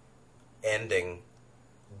activity ending,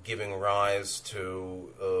 giving rise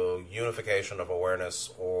to unification of awareness,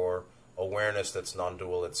 or awareness that's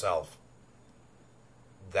non-dual itself.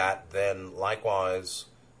 That then, likewise,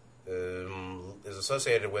 is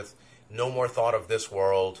associated with no more thought of this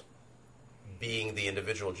world being the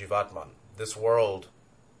individual Jivatman. This world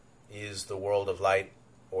is the world of light,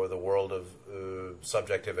 or the world of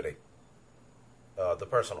subjectivity, the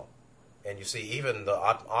personal. And you see, even the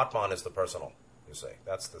Atman is the personal, you see.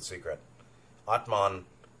 That's the secret. Atman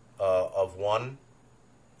of one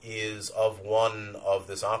is of one of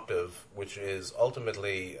this octave, which is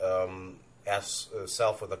ultimately S,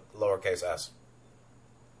 self with a lowercase s.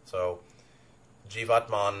 So,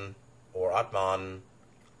 Jivatman, or Atman,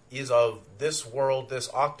 is of this world, this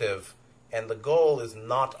octave, and the goal is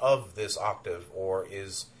not of this octave, or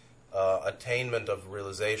is attainment of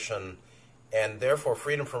realization, and therefore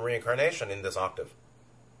freedom from reincarnation in this octave.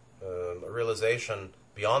 Realization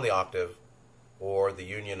beyond the octave, or the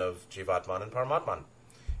union of Jivatman and Paramatman.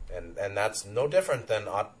 And that's no different than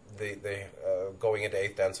the going into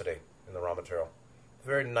eighth density in the raw material.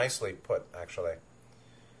 Very nicely put, actually.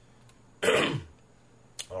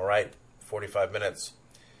 All right, 45 minutes.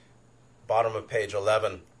 Bottom of page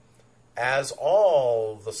 11. As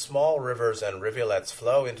all the small rivers and rivulets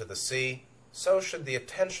flow into the sea, so should the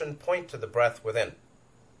attention point to the breath within.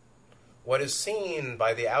 What is seen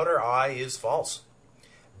by the outer eye is false.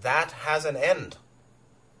 That has an end.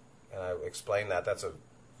 And I explain that. That's a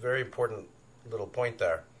very important little point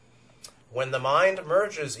there. When the mind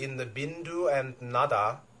merges in the bindu and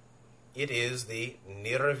nada, it is the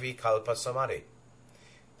nirvikalpa samadhi.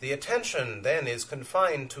 The attention then is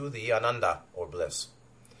confined to the ananda, or bliss.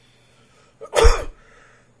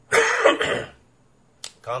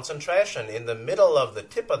 Concentration in the middle of the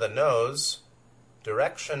tip of the nose,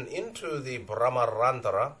 direction into the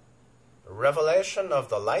Brahmarantara, revelation of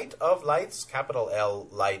the light of lights, capital L,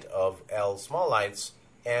 light of L, small lights,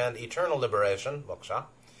 and eternal liberation, moksha.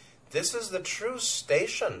 This is the true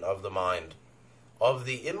station of the mind, of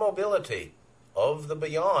the immobility, of the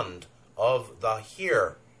beyond, of the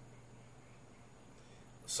here.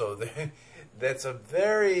 So that's a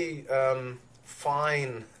very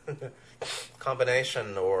fine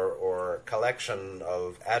combination or collection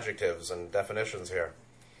of adjectives and definitions here.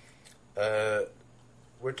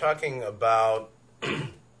 We're talking about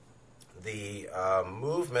the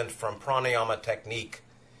movement from pranayama technique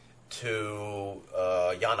to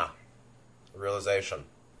jnana, realization,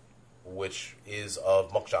 which is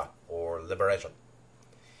of moksha, or liberation.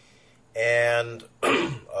 And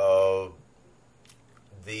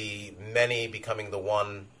the many becoming the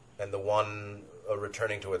one, and the one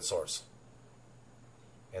returning to its source.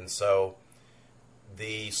 And so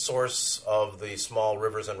the source of the small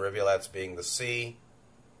rivers and rivulets being the sea,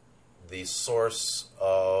 the source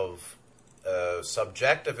of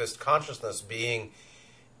subjectivist consciousness being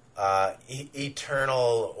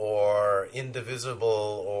eternal or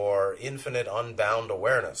indivisible or infinite unbound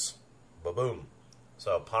awareness. Ba-boom.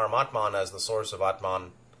 So Paramatman as the source of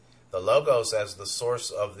Atman, the Logos as the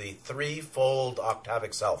source of the threefold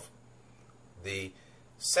octavic self, the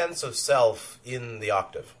sense of self in the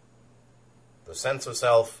octave. The sense of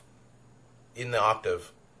self in the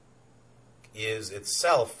octave is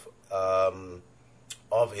itself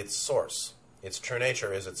of its source. Its true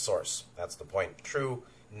nature is its source. That's the point. True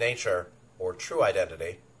nature, or true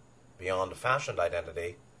identity, beyond fashioned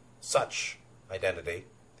identity, such identity,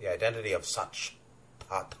 the identity of such,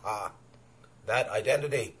 ta-ta, that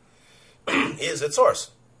identity is its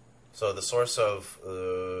source. So the source of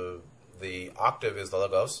the octave is the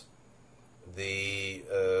Logos. The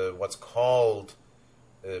what's called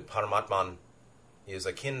Paramatman is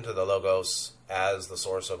akin to the Logos as the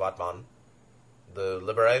source of Atman. The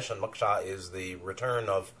liberation, moksha, is the return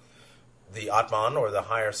of the Atman, or the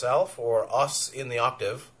higher self, or us in the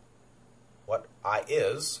octave, what I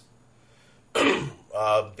is,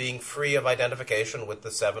 being free of identification with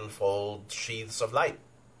the sevenfold sheaths of light.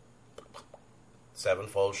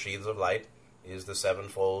 Sevenfold sheaths of light is the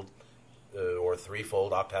sevenfold or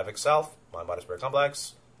threefold octavic self, mind, body, spirit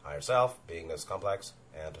complex, higher self, beingness complex,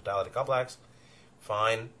 and totality complex.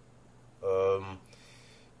 Fine.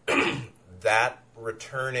 That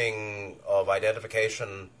returning of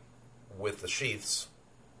identification with the sheaths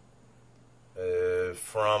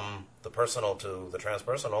from the personal to the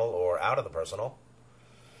transpersonal, or out of the personal,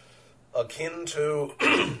 akin to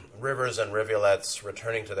rivers and rivulets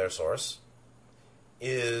returning to their source,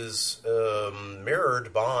 is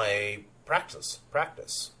mirrored by practice,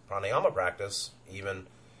 pranayama practice, even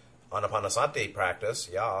anapanasati practice,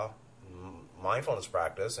 mindfulness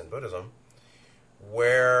practice in Buddhism,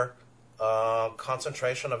 where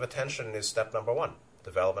concentration of attention is step number one,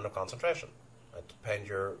 development of concentration.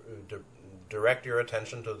 Direct your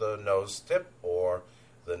attention to the nose tip, or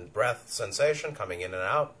the breath sensation coming in and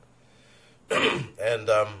out. And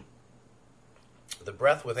the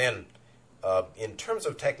breath within, in terms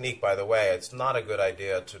of technique, by the way, it's not a good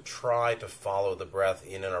idea to try to follow the breath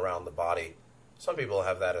in and around the body. Some people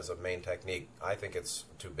have that as a main technique. I think it's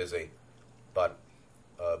too busy. But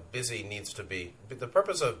busy needs to be... The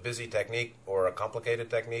purpose of busy technique, or a complicated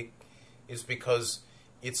technique, is because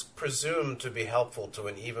it's presumed to be helpful to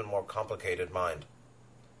an even more complicated mind.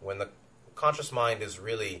 When the conscious mind is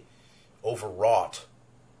really overwrought,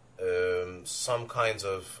 some kinds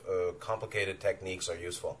of complicated techniques are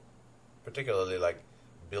useful, particularly like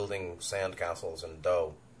building sand castles in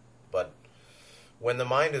dough. But when the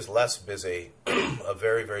mind is less busy, a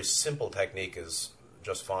very, very simple technique is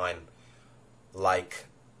just fine, like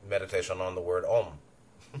meditation on the word Om,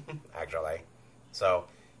 actually. So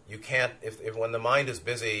You can't, if when the mind is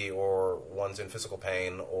busy or one's in physical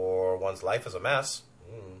pain or one's life is a mess,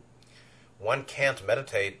 one can't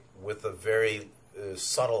meditate with a very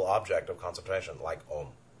subtle object of concentration like Om.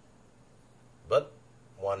 But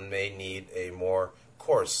one may need a more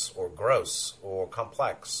coarse or gross or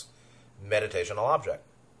complex meditational object,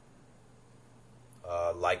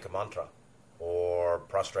 like a mantra, or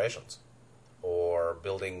prostrations, or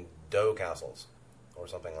building dough castles, or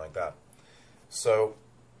something like that. So,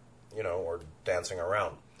 or dancing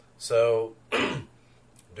around. So,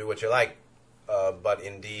 do what you like. But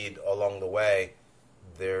indeed, along the way,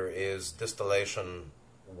 there is distillation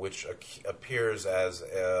which appears as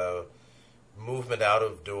a movement out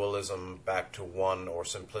of dualism back to one, or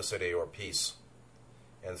simplicity, or peace.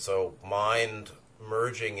 And so mind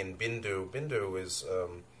merging in Bindu is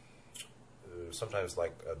sometimes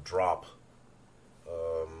like a drop,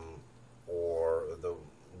 or the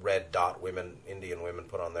red dot Indian women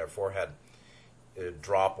put on their forehead, a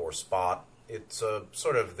drop or spot. It's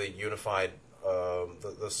sort of the unified,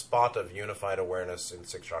 the spot of unified awareness in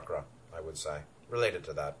sixth chakra, I would say, related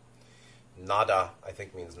to that. Nada, I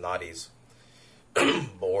think, means nadis,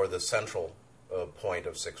 or the central point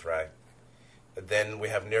of sixth ray. Then we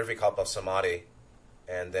have nirvikalpa samadhi,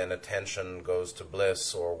 and then attention goes to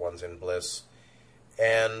bliss, or one's in bliss.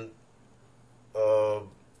 And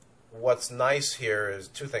what's nice here is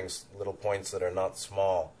two things, little points that are not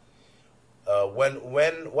small.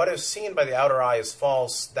 When what is seen by the outer eye is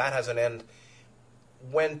false, that has an end.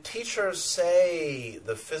 When teachers say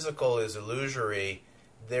the physical is illusory,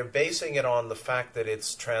 they're basing it on the fact that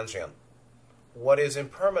it's transient. What is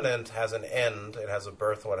impermanent has an end. It has a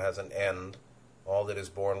birth, what has an end. All that is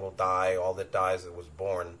born will die. All that dies that was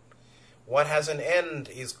born. What has an end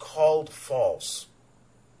is called false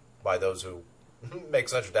by those who make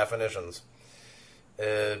such definitions.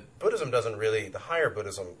 Buddhism doesn't really, the higher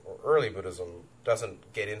Buddhism, or early Buddhism,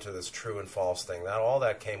 doesn't get into this true and false thing. All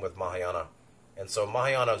that came with Mahayana. And so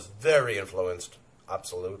Mahayana is very influenced,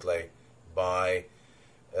 absolutely, by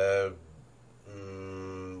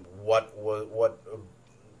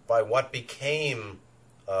what became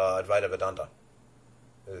Advaita Vedanta.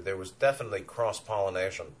 There was definitely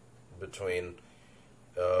cross-pollination between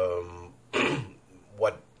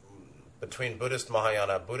between Buddhist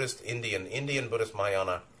Mahayana, Indian Buddhist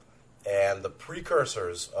Mahayana, and the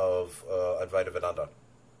precursors of Advaita Vedanta,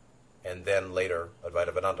 and then later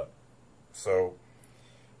Advaita Vedanta. So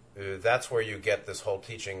that's where you get this whole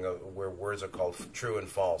teaching where words are called true and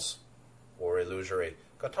false, or illusory.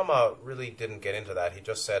 Gautama really didn't get into that. He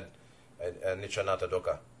just said anicca, anatta,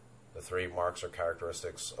 dukkha, the three marks or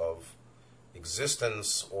characteristics of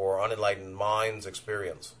existence or unenlightened mind's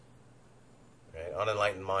experience. Right?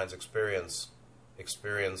 Unenlightened mind's experiences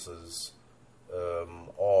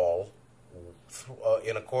all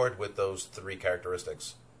in accord with those three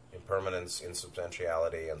characteristics: impermanence,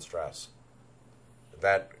 insubstantiality, and stress.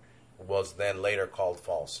 That was then later called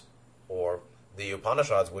false, or the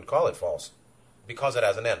Upanishads would call it false, because it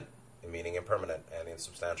has an end, meaning impermanent and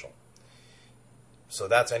insubstantial. So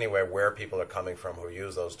that's anywhere where people are coming from who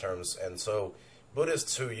use those terms. And so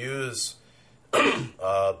Buddhists who use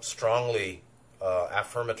strongly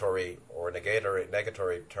affirmatory or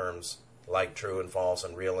negatory terms like true and false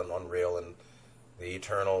and real and unreal and the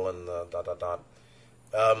eternal and the ...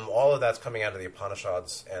 all of that's coming out of the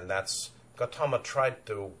Upanishads, and that's Gautama tried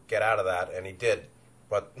to get out of that, and he did,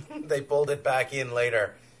 but they pulled it back in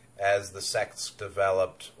later as the sects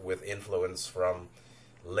developed with influence from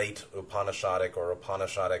late Upanishadic or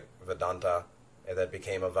Upanishadic Vedanta, and that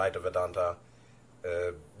became Advaita Vedanta.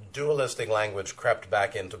 Dualistic language crept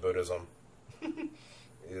back into Buddhism.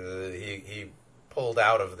 He pulled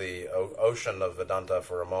out of the ocean of Vedanta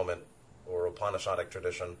for a moment, or Upanishadic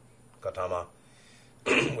tradition, Gautama,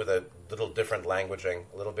 with a little different languaging,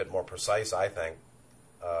 a little bit more precise, I think.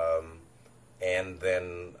 And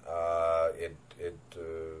then it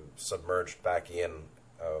submerged back in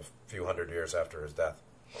a few hundred years after his death.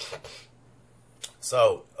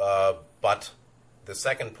 So, but the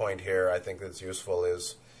second point here I think that's useful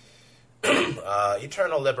is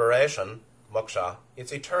eternal liberation, moksha.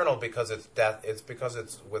 It's eternal because it's death. It's because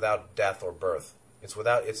it's without death or birth. It's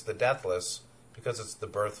the deathless because it's the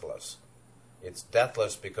birthless. It's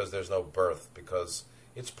deathless because there's no birth, because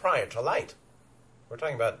it's prior to light. We're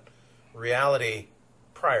talking about reality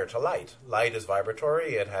prior to light. Light is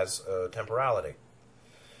vibratory, it has temporality.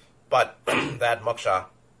 But that moksha,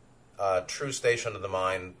 true station of the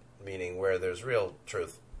mind, meaning where there's real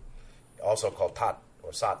truth, also called tat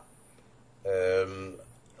or sat,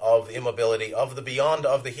 of immobility, of the beyond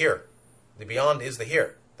of the here. The beyond is the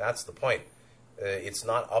here. That's the point. It's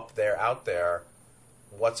not up there, out there.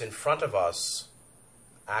 what's in front of us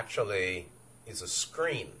actually is a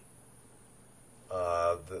screen,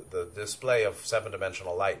 the display of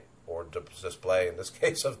seven-dimensional light, or display, in this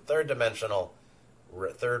case, of third-dimensional,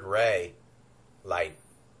 third ray light,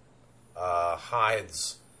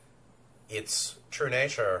 hides its true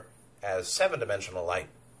nature as seven-dimensional light,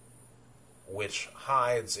 which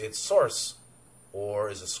hides its source, or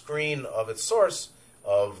is a screen of its source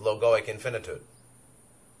of logoic infinitude.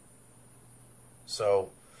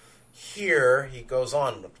 So here he goes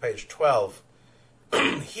on, page 12.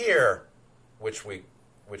 Here, which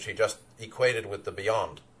he just equated with the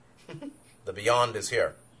beyond. The beyond is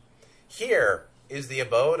here. Here is the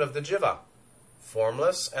abode of the jiva,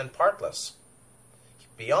 formless and partless.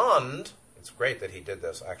 Beyond, it's great that he did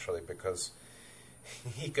this, actually, because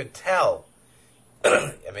he could tell.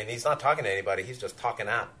 I mean, he's not talking to anybody, he's just talking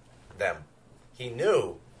at them. He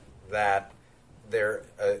knew that there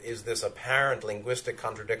is this apparent linguistic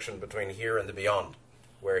contradiction between here and the beyond,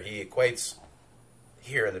 where he equates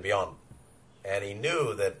here and the beyond. And he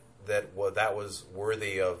knew that was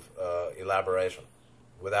worthy of elaboration,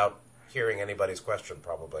 without hearing anybody's question,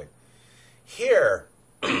 probably. Here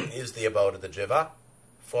is the abode of the jiva,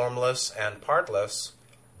 formless and partless.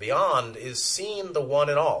 Beyond is seen the one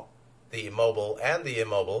and all, the immobile and the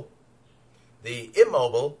immobile. The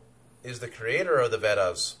immobile is the creator of the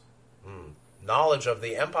Vedas, knowledge of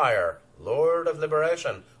the empire, lord of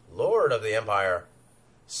liberation, lord of the empire.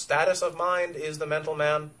 Status of mind is the mental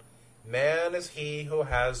man. Man is he who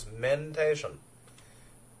has mentation.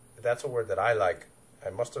 That's a word that I like. I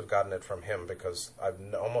must have gotten it from him, because I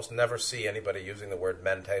almost never see anybody using the word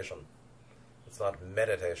mentation. It's not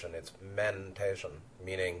meditation, it's mentation,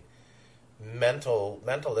 meaning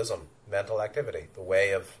mentalism, mental activity, the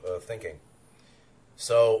way of thinking.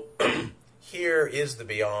 So here is the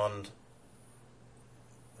beyond,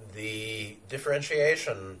 the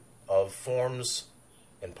differentiation of forms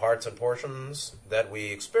and parts and portions that we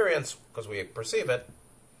experience because we perceive it.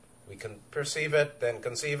 We can perceive it, then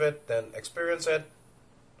conceive it, then experience it,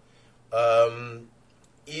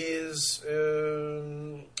 is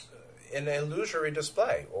an illusory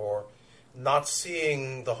display, or not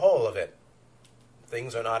seeing the whole of it.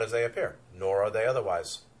 Things are not as they appear, nor are they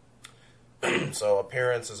otherwise. So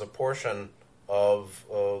appearance is a portion of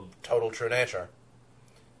total true nature.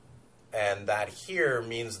 And that here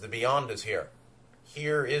means the beyond is here.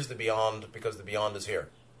 Here is the beyond because the beyond is here.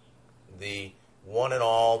 The one and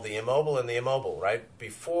all, the immobile and the immobile, right?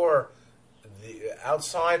 Before,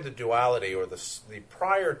 outside the duality, or the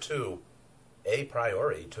prior to, a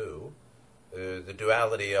priori to, the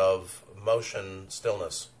duality of motion,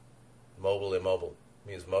 stillness. Mobile, immobile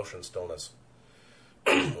means motion, stillness,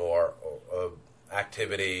 or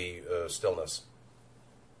activity, stillness.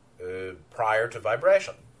 Prior to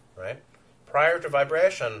vibration, right? Prior to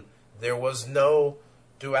vibration, there was no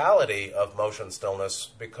duality of motion, stillness,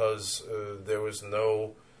 because there was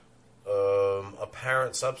no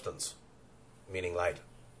apparent substance, meaning light.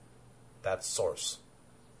 That's source.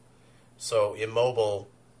 So immobile,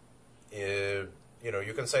 you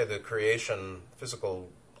can say the creation, physical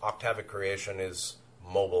octavic creation is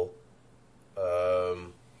mobile,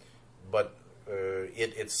 but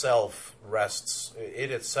it itself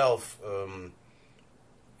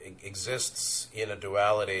exists in a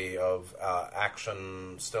duality of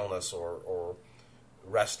action, stillness, or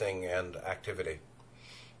resting and activity.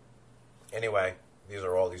 Anyway, these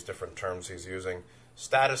are all these different terms he's using.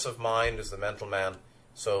 Status of mind is the mental man.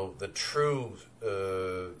 So the true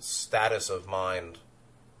status of mind,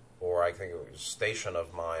 or I think it was station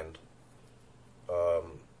of mind,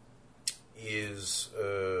 is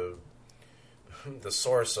the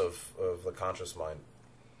source of the conscious mind.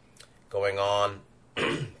 Going on,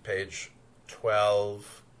 page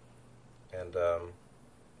 12, and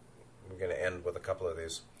we're going to end with a couple of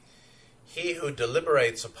these. He who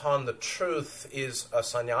deliberates upon the truth is a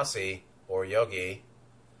sannyasi, or yogi.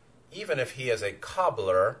 Even if he is a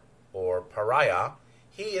cobbler, or pariah,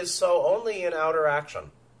 he is so only in outer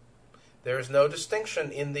action. There is no distinction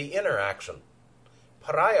in the inner action.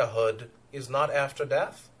 Pariahhood is not after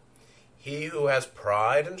death. He who has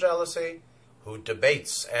pride and jealousy, who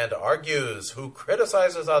debates and argues, who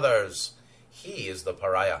criticizes others, he is the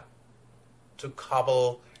pariah. To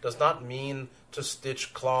cobble does not mean to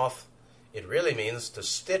stitch cloth. It really means to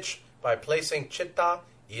stitch by placing chitta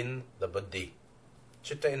in the buddhi.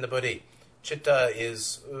 Chitta in the buddhi. Chitta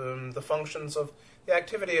is the functions of the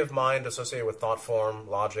activity of mind associated with thought form,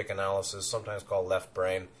 logic, analysis, sometimes called left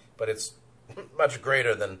brain, but it's much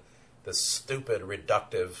greater than the stupid,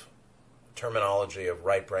 reductive terminology of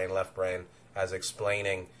right brain, left brain, as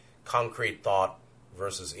explaining concrete thought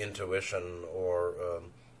versus intuition or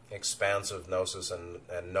expansive gnosis and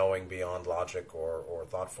knowing beyond logic or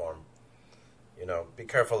thought form. Be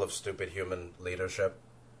careful of stupid human leadership,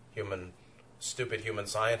 stupid human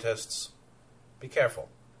scientists. Be careful.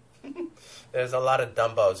 There's a lot of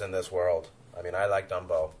Dumbos in this world. I mean, I like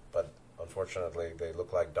Dumbo, but unfortunately they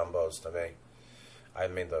look like Dumbos to me. I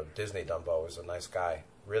mean, the Disney Dumbo is a nice guy,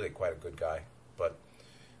 really quite a good guy, but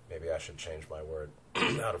maybe I should change my word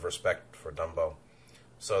out of respect for Dumbo.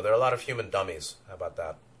 So there are a lot of human dummies. How about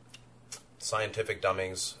that? Scientific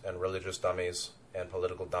dummies and religious dummies and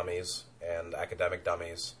political dummies and academic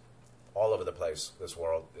dummies. All over the place, this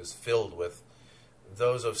world is filled with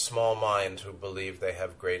those of small mind who believe they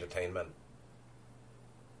have great attainment.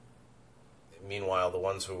 Meanwhile, the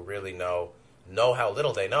ones who really know how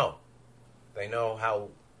little they know. They know how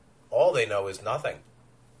all they know is nothing.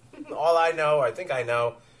 All I know, I think I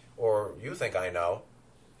know, or you think I know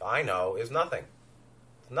is nothing.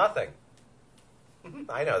 Nothing.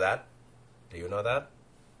 I know that. Do you know that?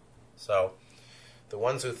 So, the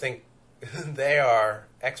ones who think they are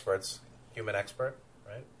experts, human expert,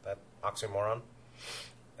 right? That oxymoron,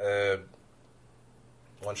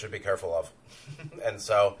 one should be careful of. And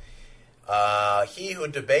so, he who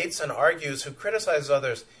debates and argues, who criticizes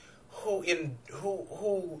others,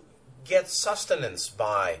 who gets sustenance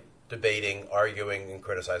by debating, arguing, and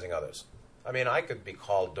criticizing others. I mean, I could be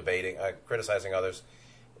called debating, criticizing others,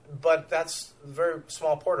 but that's a very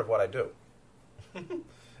small part of what I do.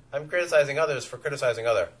 I'm criticizing others for criticizing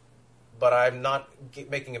others, but I'm not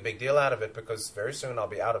making a big deal out of it because very soon I'll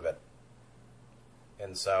be out of it.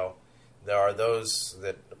 And so there are those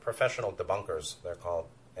that professional debunkers, they're called,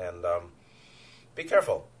 and be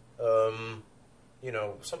careful.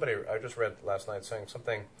 Somebody I just read last night saying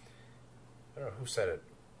something. I don't know who said it,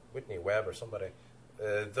 Whitney Webb or somebody.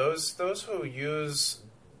 Those who use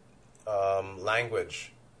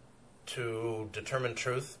language to determine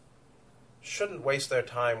truth shouldn't waste their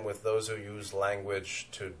time with those who use language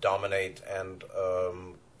to dominate and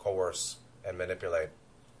coerce and manipulate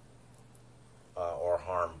or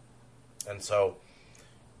harm. And so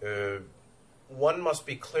one must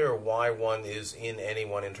be clear why one is in any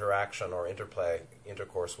one interaction or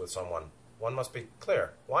intercourse with someone. One must be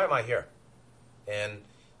clear. Why am I here? And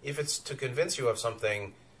if it's to convince you of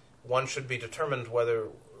something, one should be determined whether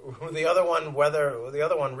the other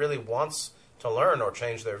one really wants to learn or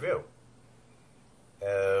change their view.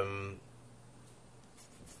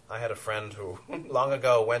 I had a friend who long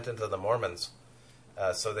ago went into the Mormons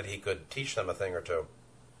so that he could teach them a thing or two.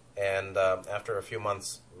 And after a few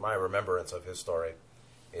months, my remembrance of his story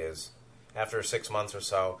is, after 6 months or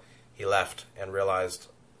so, he left and realized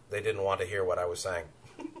they didn't want to hear what I was saying.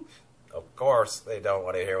 Of course they don't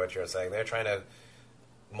want to hear what you're saying. They're trying to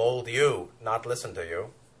mold you, not listen to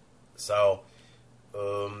you. So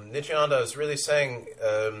Nityananda is really saying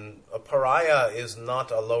a pariah is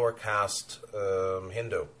not a lower caste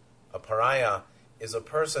Hindu. A pariah is a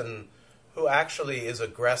person who actually is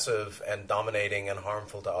aggressive and dominating and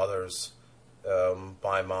harmful to others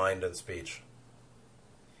by mind and speech.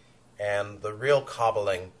 And the real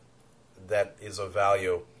cobbling that is of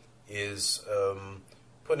value is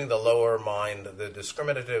putting the lower mind, the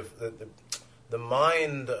discriminative, the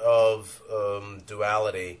mind of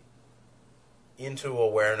duality into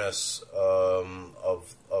awareness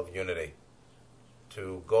of unity,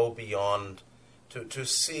 to go beyond, to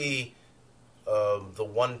see the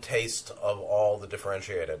one taste of all the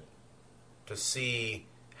differentiated, to see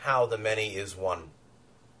how the many is one,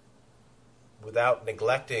 without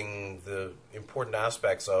neglecting the important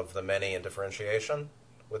aspects of the many and differentiation,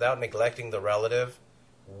 without neglecting the relative.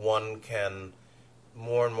 One can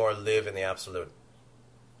more and more live in the absolute,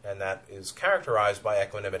 and that is characterized by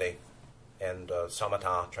equanimity and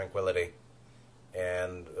samatha, tranquility,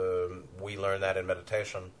 and we learn that in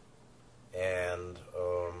meditation, and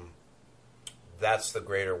that's the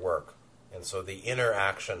greater work. And so the inner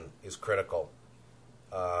action is critical,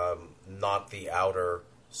 not the outer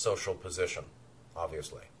social position,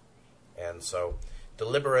 obviously. And so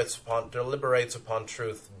deliberates upon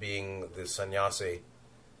truth, being the sannyasi.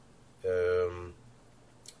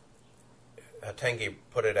 Hatengi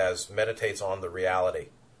put it as meditates on the reality.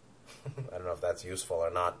 I don't know if that's useful or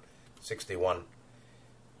not. 61.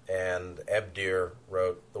 And Ebdir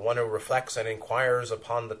wrote, the one who reflects and inquires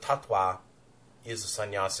upon the tattva is a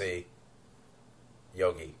sannyasi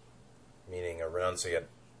yogi, meaning a renunciate,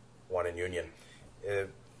 one in union.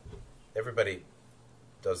 Everybody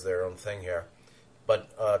does their own thing here. But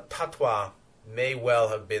tattva may well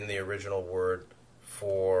have been the original word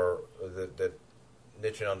for that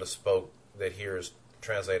Nityananda spoke, that here is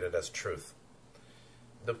translated as truth.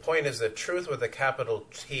 the point is that truth with a capital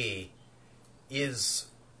T is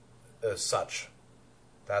such.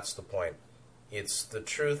 That's the point. It's the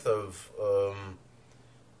truth of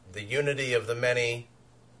the unity of the many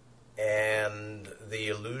and the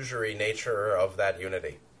illusory nature of that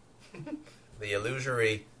unity.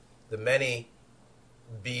 The many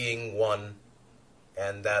being one,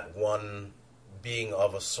 and that one being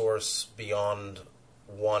of a source beyond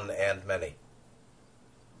one and many.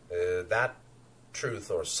 That truth,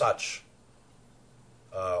 or such,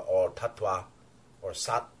 or tattva, or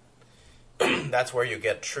sat, that's where you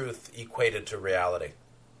get truth equated to reality,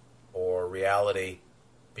 or reality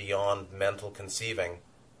beyond mental conceiving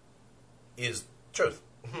is truth.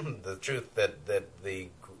 The truth that the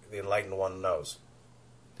enlightened one knows.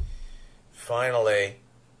 Finally,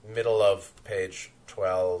 middle of page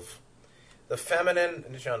 12, the feminine,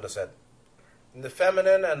 Nityananda said, the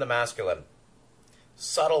feminine and the masculine.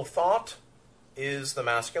 Subtle thought is the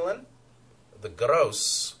masculine, the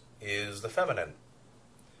gross is the feminine.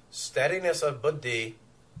 Steadiness of buddhi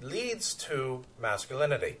leads to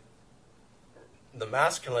masculinity. The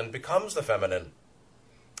masculine becomes the feminine.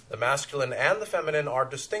 The masculine and the feminine are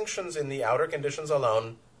distinctions in the outer conditions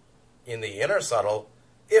alone. In the inner subtle,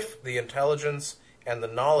 if the intelligence and the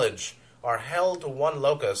knowledge are held to one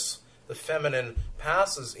locus, the feminine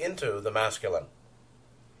passes into the masculine.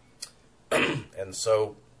 And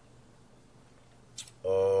so,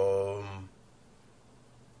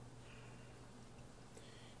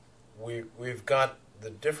 we've got the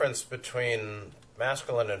difference between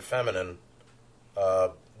masculine and feminine,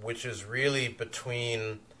 which is really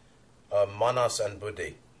between manas and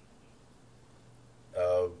buddhi.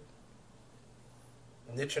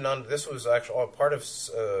 Nityananda, this was actually part of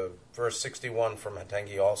verse 61 from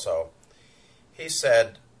Hatangi also. He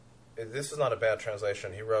said, this is not a bad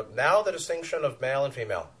translation, he wrote, now the distinction of male and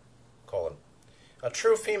female, : a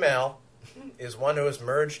true female is one who is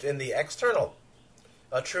merged in the external.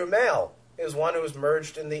 A true male is one who is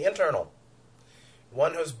merged in the internal.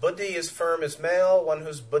 One whose buddhi is firm is male, one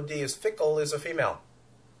whose buddhi is fickle is a female.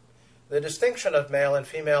 The distinction of male and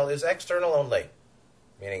female is external only,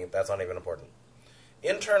 meaning that's not even important.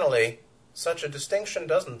 Internally, such a distinction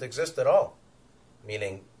doesn't exist at all,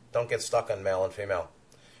 meaning don't get stuck on male and female.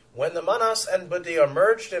 When the manas and buddhi are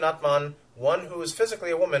merged in Atman, one who is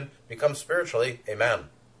physically a woman becomes spiritually a man.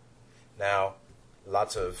 Now,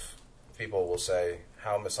 lots of people will say,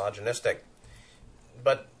 how misogynistic.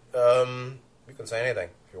 But you can say anything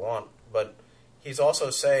if you want. But he's also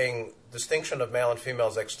saying distinction of male and female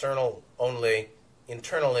is external only,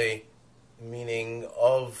 internally meaning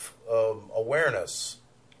of awareness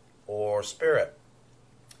or spirit.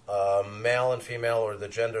 Male and female, or the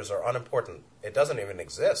genders, are unimportant. It doesn't even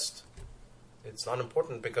exist. It's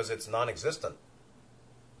unimportant because it's non-existent.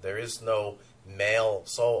 There is no male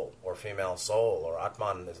soul or female soul, or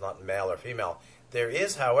Atman is not male or female. There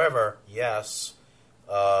is, however, yes,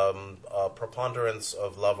 a preponderance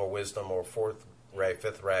of love or wisdom or fourth ray,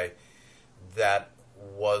 fifth ray, that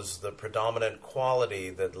was the predominant quality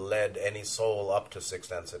that led any soul up to sixth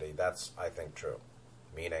density. That's, I think, true.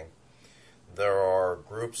 Meaning, there are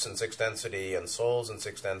groups in sixth density and souls in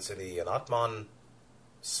sixth density and Atman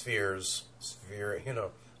spheres,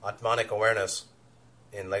 Atmanic awareness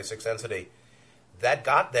in late sixth density that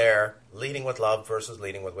got there leading with love versus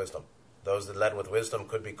leading with wisdom. Those that led with wisdom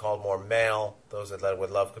could be called more male. Those that led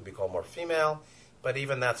with love could be called more female. But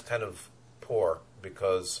even that's kind of poor,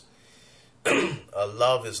 because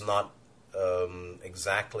love is not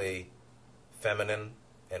exactly feminine,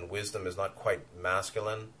 and wisdom is not quite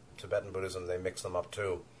masculine. Tibetan Buddhism, they mix them up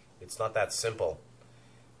too. It's not that simple.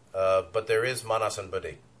 But there is manas and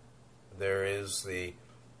buddhi. There is the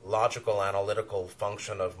logical, analytical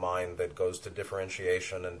function of mind that goes to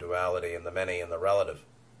differentiation and duality and the many and the relative,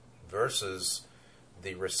 versus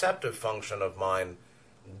the receptive function of mind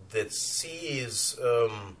that sees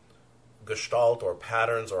gestalt or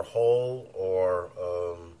patterns or whole, or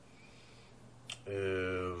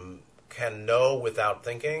can know without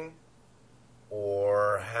thinking,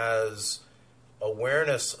 or has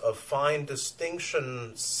awareness of fine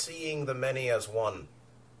distinction, seeing the many as one,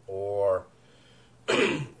 or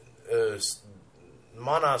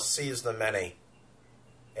manas sees the many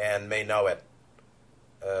and may know it.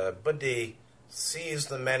 Buddhi sees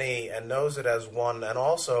the many and knows it as one, and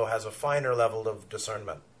also has a finer level of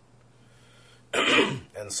discernment.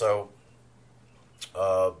 And so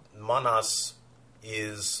manas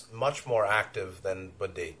is much more active than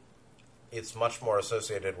buddhi. It's much more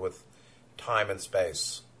associated with time and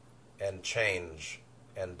space and change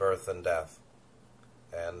and birth and death.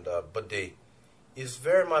 And buddhi is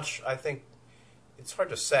very much, I think, it's hard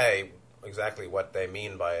to say. exactly what they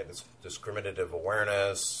mean by it. It's discriminative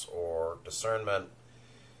awareness or discernment.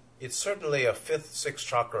 It's certainly a fifth, sixth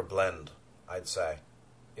chakra blend, I'd say.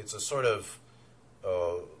 It's a sort of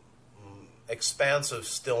expansive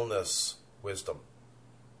stillness wisdom,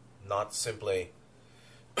 not simply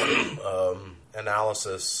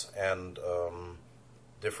analysis and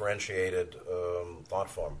differentiated thought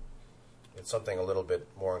form. It's something a little bit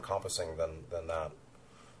more encompassing than that.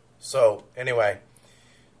 So, anyway,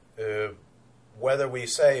 whether we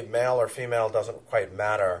say male or female doesn't quite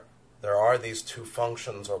matter. There are these two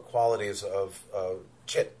functions or qualities of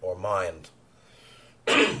chit or mind.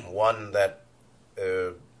 One that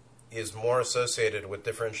is more associated with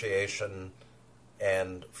differentiation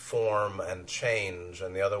and form and change,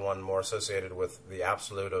 and the other one more associated with the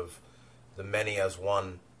absolute of the many as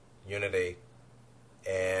one, unity,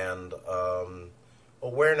 and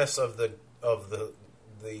awareness of the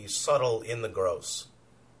subtle in the gross,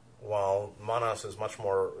 while manas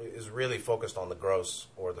is really focused on the gross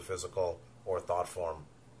or the physical or thought form,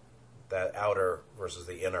 that outer versus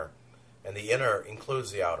the inner, and the inner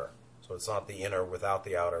includes the outer. So it's not the inner without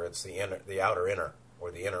the outer; it's the outer inner,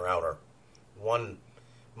 or the inner outer. One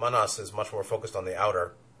manas is much more focused on the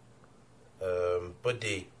outer.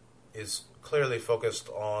 Buddhi is clearly focused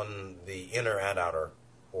on the inner and outer,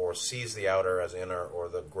 or sees the outer as inner, or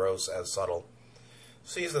the gross as subtle.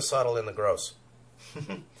 Sees the subtle in the gross.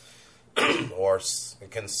 Or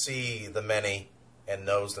can see the many and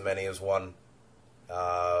knows the many as one.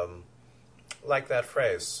 Like that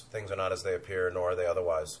phrase, things are not as they appear, nor are they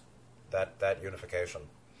otherwise. That unification.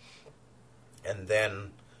 And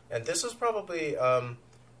this is probably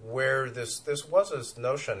where this was a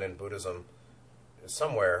notion in Buddhism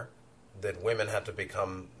somewhere, that women had to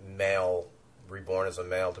become male, reborn as a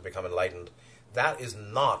male to become enlightened. That is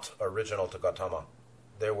not original to Gautama.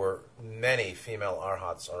 There were many female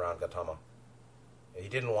arhats around Gautama. He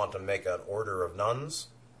didn't want to make an order of nuns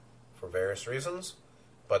for various reasons,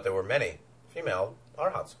 but there were many female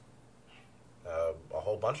arhats, a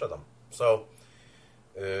whole bunch of them. So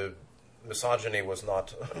misogyny was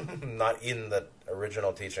not not in the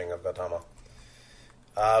original teaching of Gautama.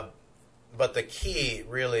 But the key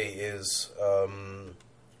really is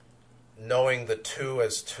knowing the two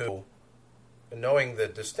as two, knowing the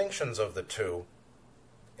distinctions of the two,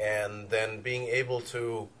 and then being able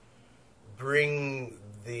to bring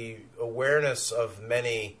the awareness of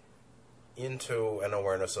many into an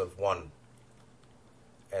awareness of one.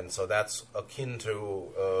 And so that's akin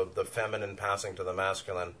to the feminine passing to the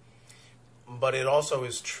masculine. But it also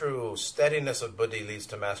is true, steadiness of buddhi leads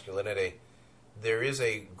to masculinity. There is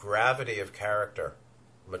a gravity of character,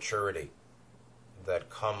 maturity, that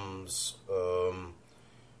comes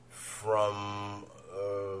from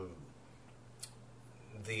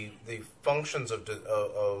the functions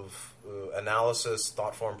of analysis,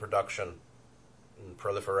 thought form production, and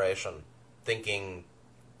proliferation, thinking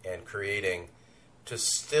and creating, to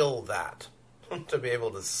still that, to be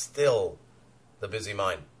able to still the busy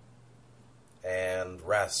mind and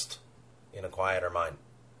rest in a quieter mind.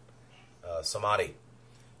 Samadhi.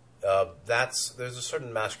 There's a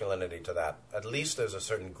certain masculinity to that. At least there's a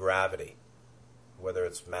certain gravity. Whether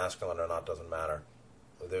it's masculine or not doesn't matter.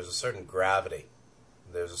 There's a certain gravity.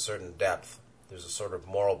 There's a certain depth. There's a sort of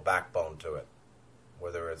moral backbone to it.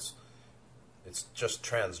 Whether it's just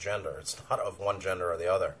transgender. It's not of one gender or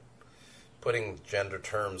the other. Putting gender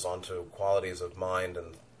terms onto qualities of mind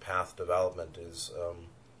and path development is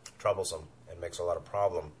troublesome and makes a lot of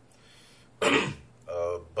problem.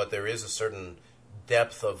 But there is a certain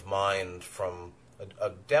depth of mind, from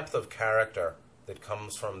a depth of character that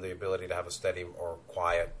comes from the ability to have a steady or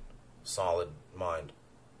quiet, solid mind.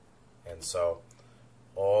 And so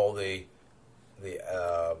all the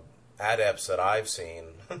adepts that I've seen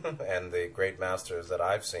and the great masters that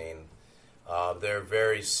I've seen, they're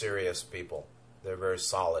very serious people. They're very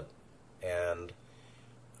solid. And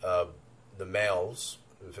the males,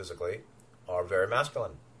 physically, are very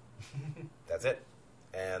masculine. That's it.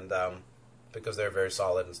 And because they're very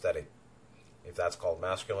solid and steady. If that's called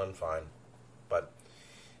masculine, fine. But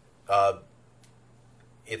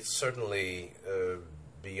it's certainly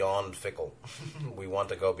beyond fickle. We want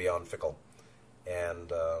to go beyond fickle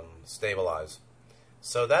and stabilize.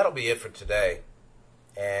 So that'll be it for today.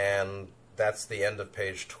 And that's the end of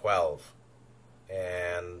page 12.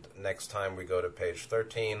 And next time we go to page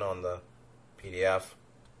 13 on the PDF.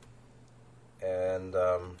 And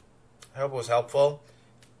I hope it was helpful.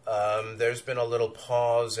 There's been a little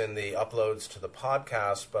pause in the uploads to the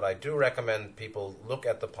podcast, but I do recommend people look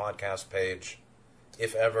at the podcast page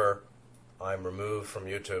if ever I'm removed from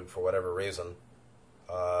YouTube for whatever reason.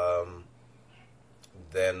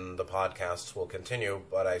 then the podcasts will continue.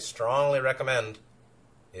 But I strongly recommend,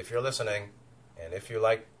 if you're listening, and if you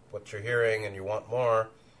like what you're hearing and you want more,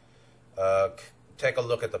 take a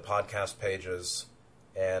look at the podcast pages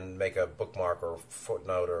and make a bookmark or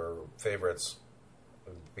footnote or favorites,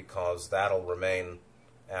 because that'll remain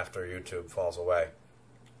after YouTube falls away.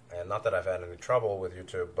 And not that I've had any trouble with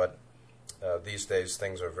YouTube, but these days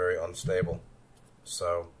things are very unstable.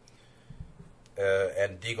 So,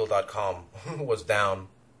 and Deagle.com was down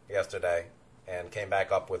yesterday and came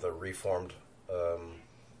back up with a reformed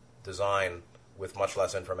design with much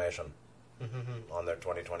less information on their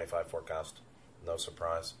 2025 forecast. No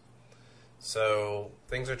surprise. So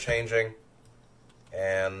things are changing,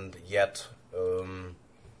 and yet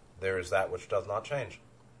there is that which does not change.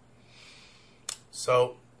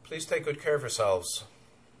 So please take good care of yourselves,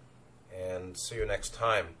 and see you next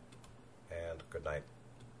time, and good night.